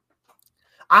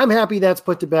 I'm happy that's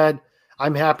put to bed.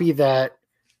 I'm happy that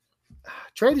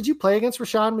Trey, did you play against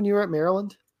Rashawn when you were at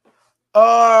Maryland?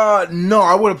 No,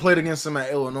 I would have played against them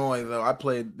at Illinois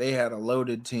though. They had a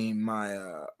loaded team.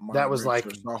 That was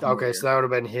okay, so that would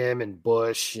have been him and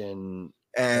Bush and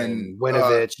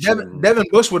Winovich. Devin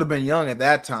Bush would have been young at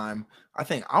that time. I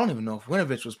don't even know if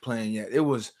Winovich was playing yet. It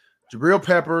was Jabril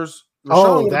Peppers,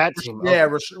 That team. Yeah,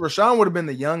 Rashawn would have been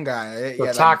the young guy.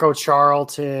 So Taco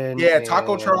Charlton. Yeah,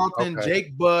 Taco Charlton,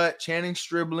 Jake Butt, Channing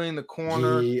Stribling, the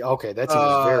corner. That team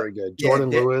was very good.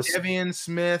 Jordan Lewis, Devian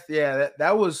Smith. Yeah,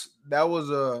 that was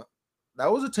a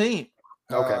team.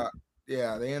 Okay.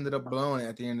 They ended up blowing it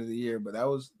at the end of the year, but that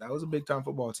was a big time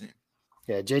football team.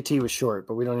 Yeah, JT was short,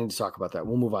 but we don't need to talk about that.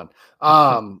 We'll move on.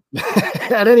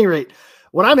 At any rate,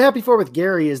 what I'm happy for with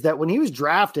Gary is that when he was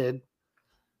drafted,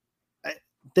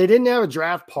 they didn't have a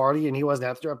draft party and he wasn't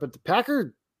at the draft, but the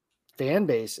Packer fan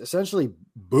base essentially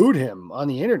booed him on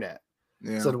the internet.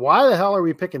 Yeah. Said, why the hell are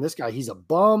we picking this guy? He's a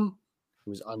bum.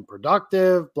 He was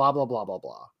unproductive, blah, blah, blah, blah,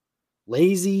 blah.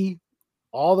 Lazy,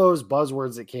 all those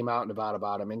buzzwords that came out and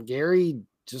about him. And Gary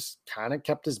just kind of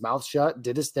kept his mouth shut,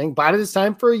 did his thing, bided his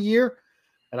time for a year.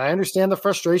 And I understand the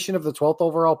frustration of the 12th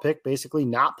overall pick basically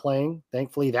not playing.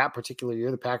 Thankfully, that particular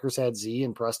year, the Packers had Z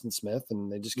and Preston Smith, and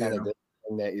they just kind of did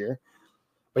that year.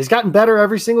 But he's gotten better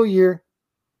every single year.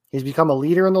 He's become a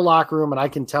leader in the locker room. And I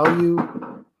can tell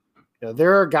you,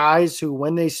 there are guys who,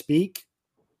 when they speak,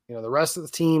 the rest of the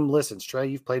team listens. Trey,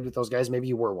 you've played with those guys. Maybe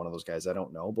you were one of those guys. I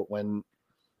don't know. But when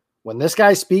this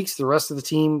guy speaks, the rest of the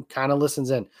team kind of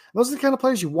listens in. And those are the kind of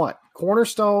players you want.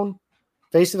 Cornerstone,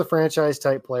 face of the franchise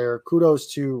type player.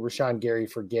 Kudos to Rashawn Gary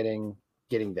for getting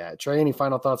that. Trey, any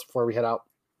final thoughts before we head out?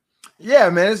 Yeah,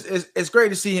 man, it's great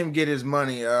to see him get his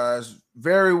money. It's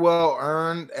very well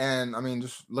earned, and I mean,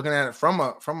 just looking at it from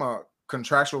a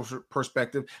contractual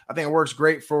perspective, I think it works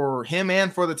great for him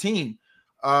and for the team.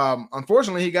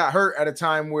 Unfortunately, he got hurt at a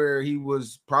time where he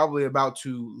was probably about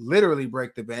to literally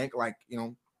break the bank, like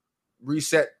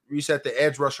reset the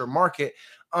edge rusher market.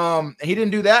 He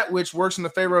didn't do that, which works in the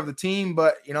favor of the team,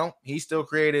 but he still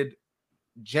created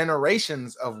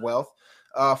generations of wealth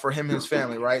for him and his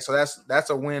family, right? So that's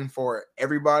a win for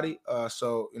everybody.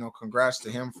 So congrats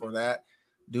to him for that.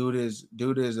 Dude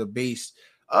is a beast.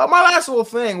 My last little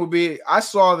thing would be, I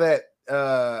saw that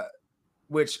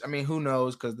which, I mean, who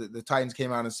knows, because the Titans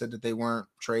came out and said that they weren't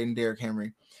trading Derrick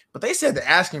Henry, but they said the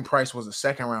asking price was a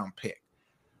second round pick.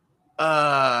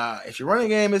 If your running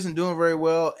game isn't doing very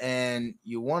well and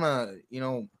you want to,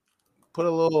 put a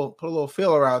little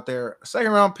feeler out there, a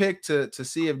second round pick to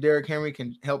see if Derrick Henry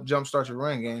can help jumpstart your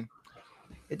running game,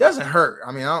 it doesn't hurt.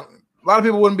 I mean, a lot of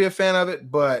people wouldn't be a fan of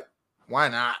it, but why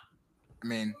not? I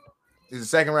mean, is a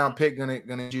second round pick gonna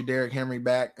get you Derrick Henry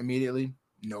back immediately?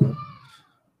 No.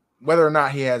 Whether or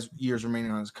not he has years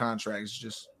remaining on his contract,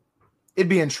 it'd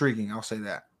be intriguing. I'll say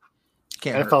that.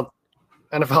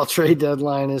 NFL trade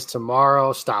deadline is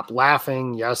tomorrow. Stop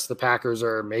laughing. Yes, the Packers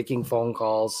are making phone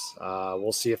calls.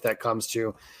 We'll see if that comes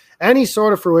to any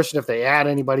sort of fruition. If they add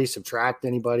anybody, subtract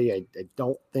anybody, I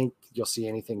don't think you'll see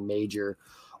anything major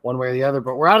one way or the other.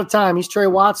 But we're out of time. He's Trey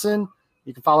Watson.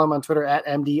 You can follow him on Twitter at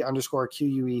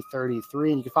MD_QUE33.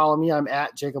 And you can follow me. I'm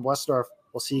at Jacob Westdorf.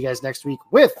 We'll see you guys next week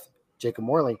with Jacob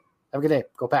Morley. Have a good day.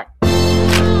 Go Pack.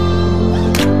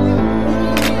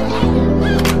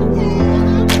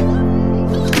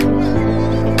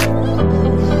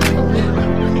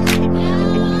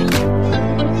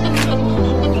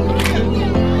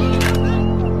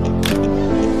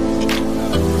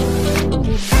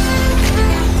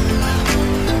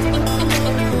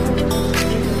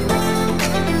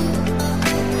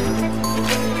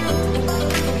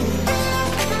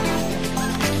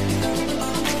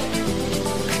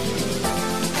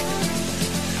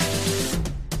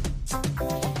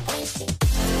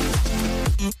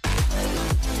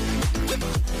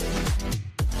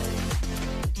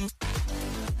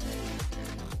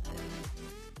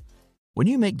 When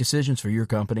you make decisions for your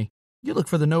company, you look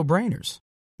for the no-brainers.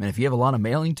 And if you have a lot of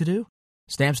mailing to do,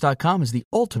 Stamps.com is the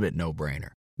ultimate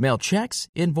no-brainer. Mail checks,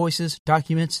 invoices,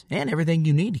 documents, and everything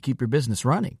you need to keep your business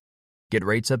running. Get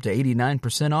rates up to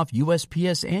 89% off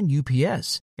USPS and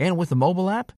UPS. And with the mobile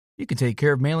app, you can take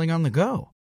care of mailing on the go.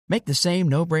 Make the same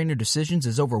no-brainer decisions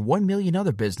as over 1 million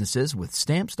other businesses with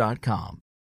Stamps.com.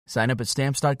 Sign up at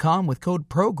Stamps.com with code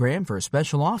PROGRAM for a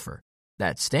special offer.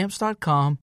 That's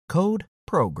Stamps.com, code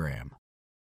PROGRAM.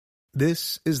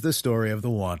 This is the story of the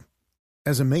one.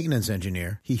 As a maintenance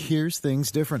engineer, he hears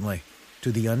things differently.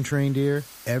 To the untrained ear,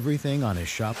 everything on his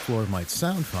shop floor might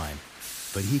sound fine,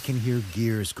 but he can hear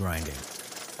gears grinding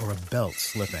or a belt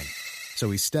slipping.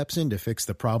 So he steps in to fix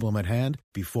the problem at hand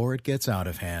before it gets out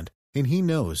of hand. And he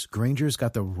knows Grainger's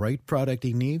got the right product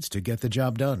he needs to get the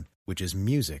job done, which is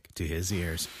music to his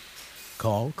ears.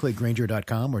 Call, click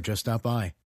Grainger.com, or just stop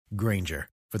by. Grainger,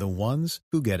 for the ones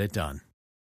who get it done.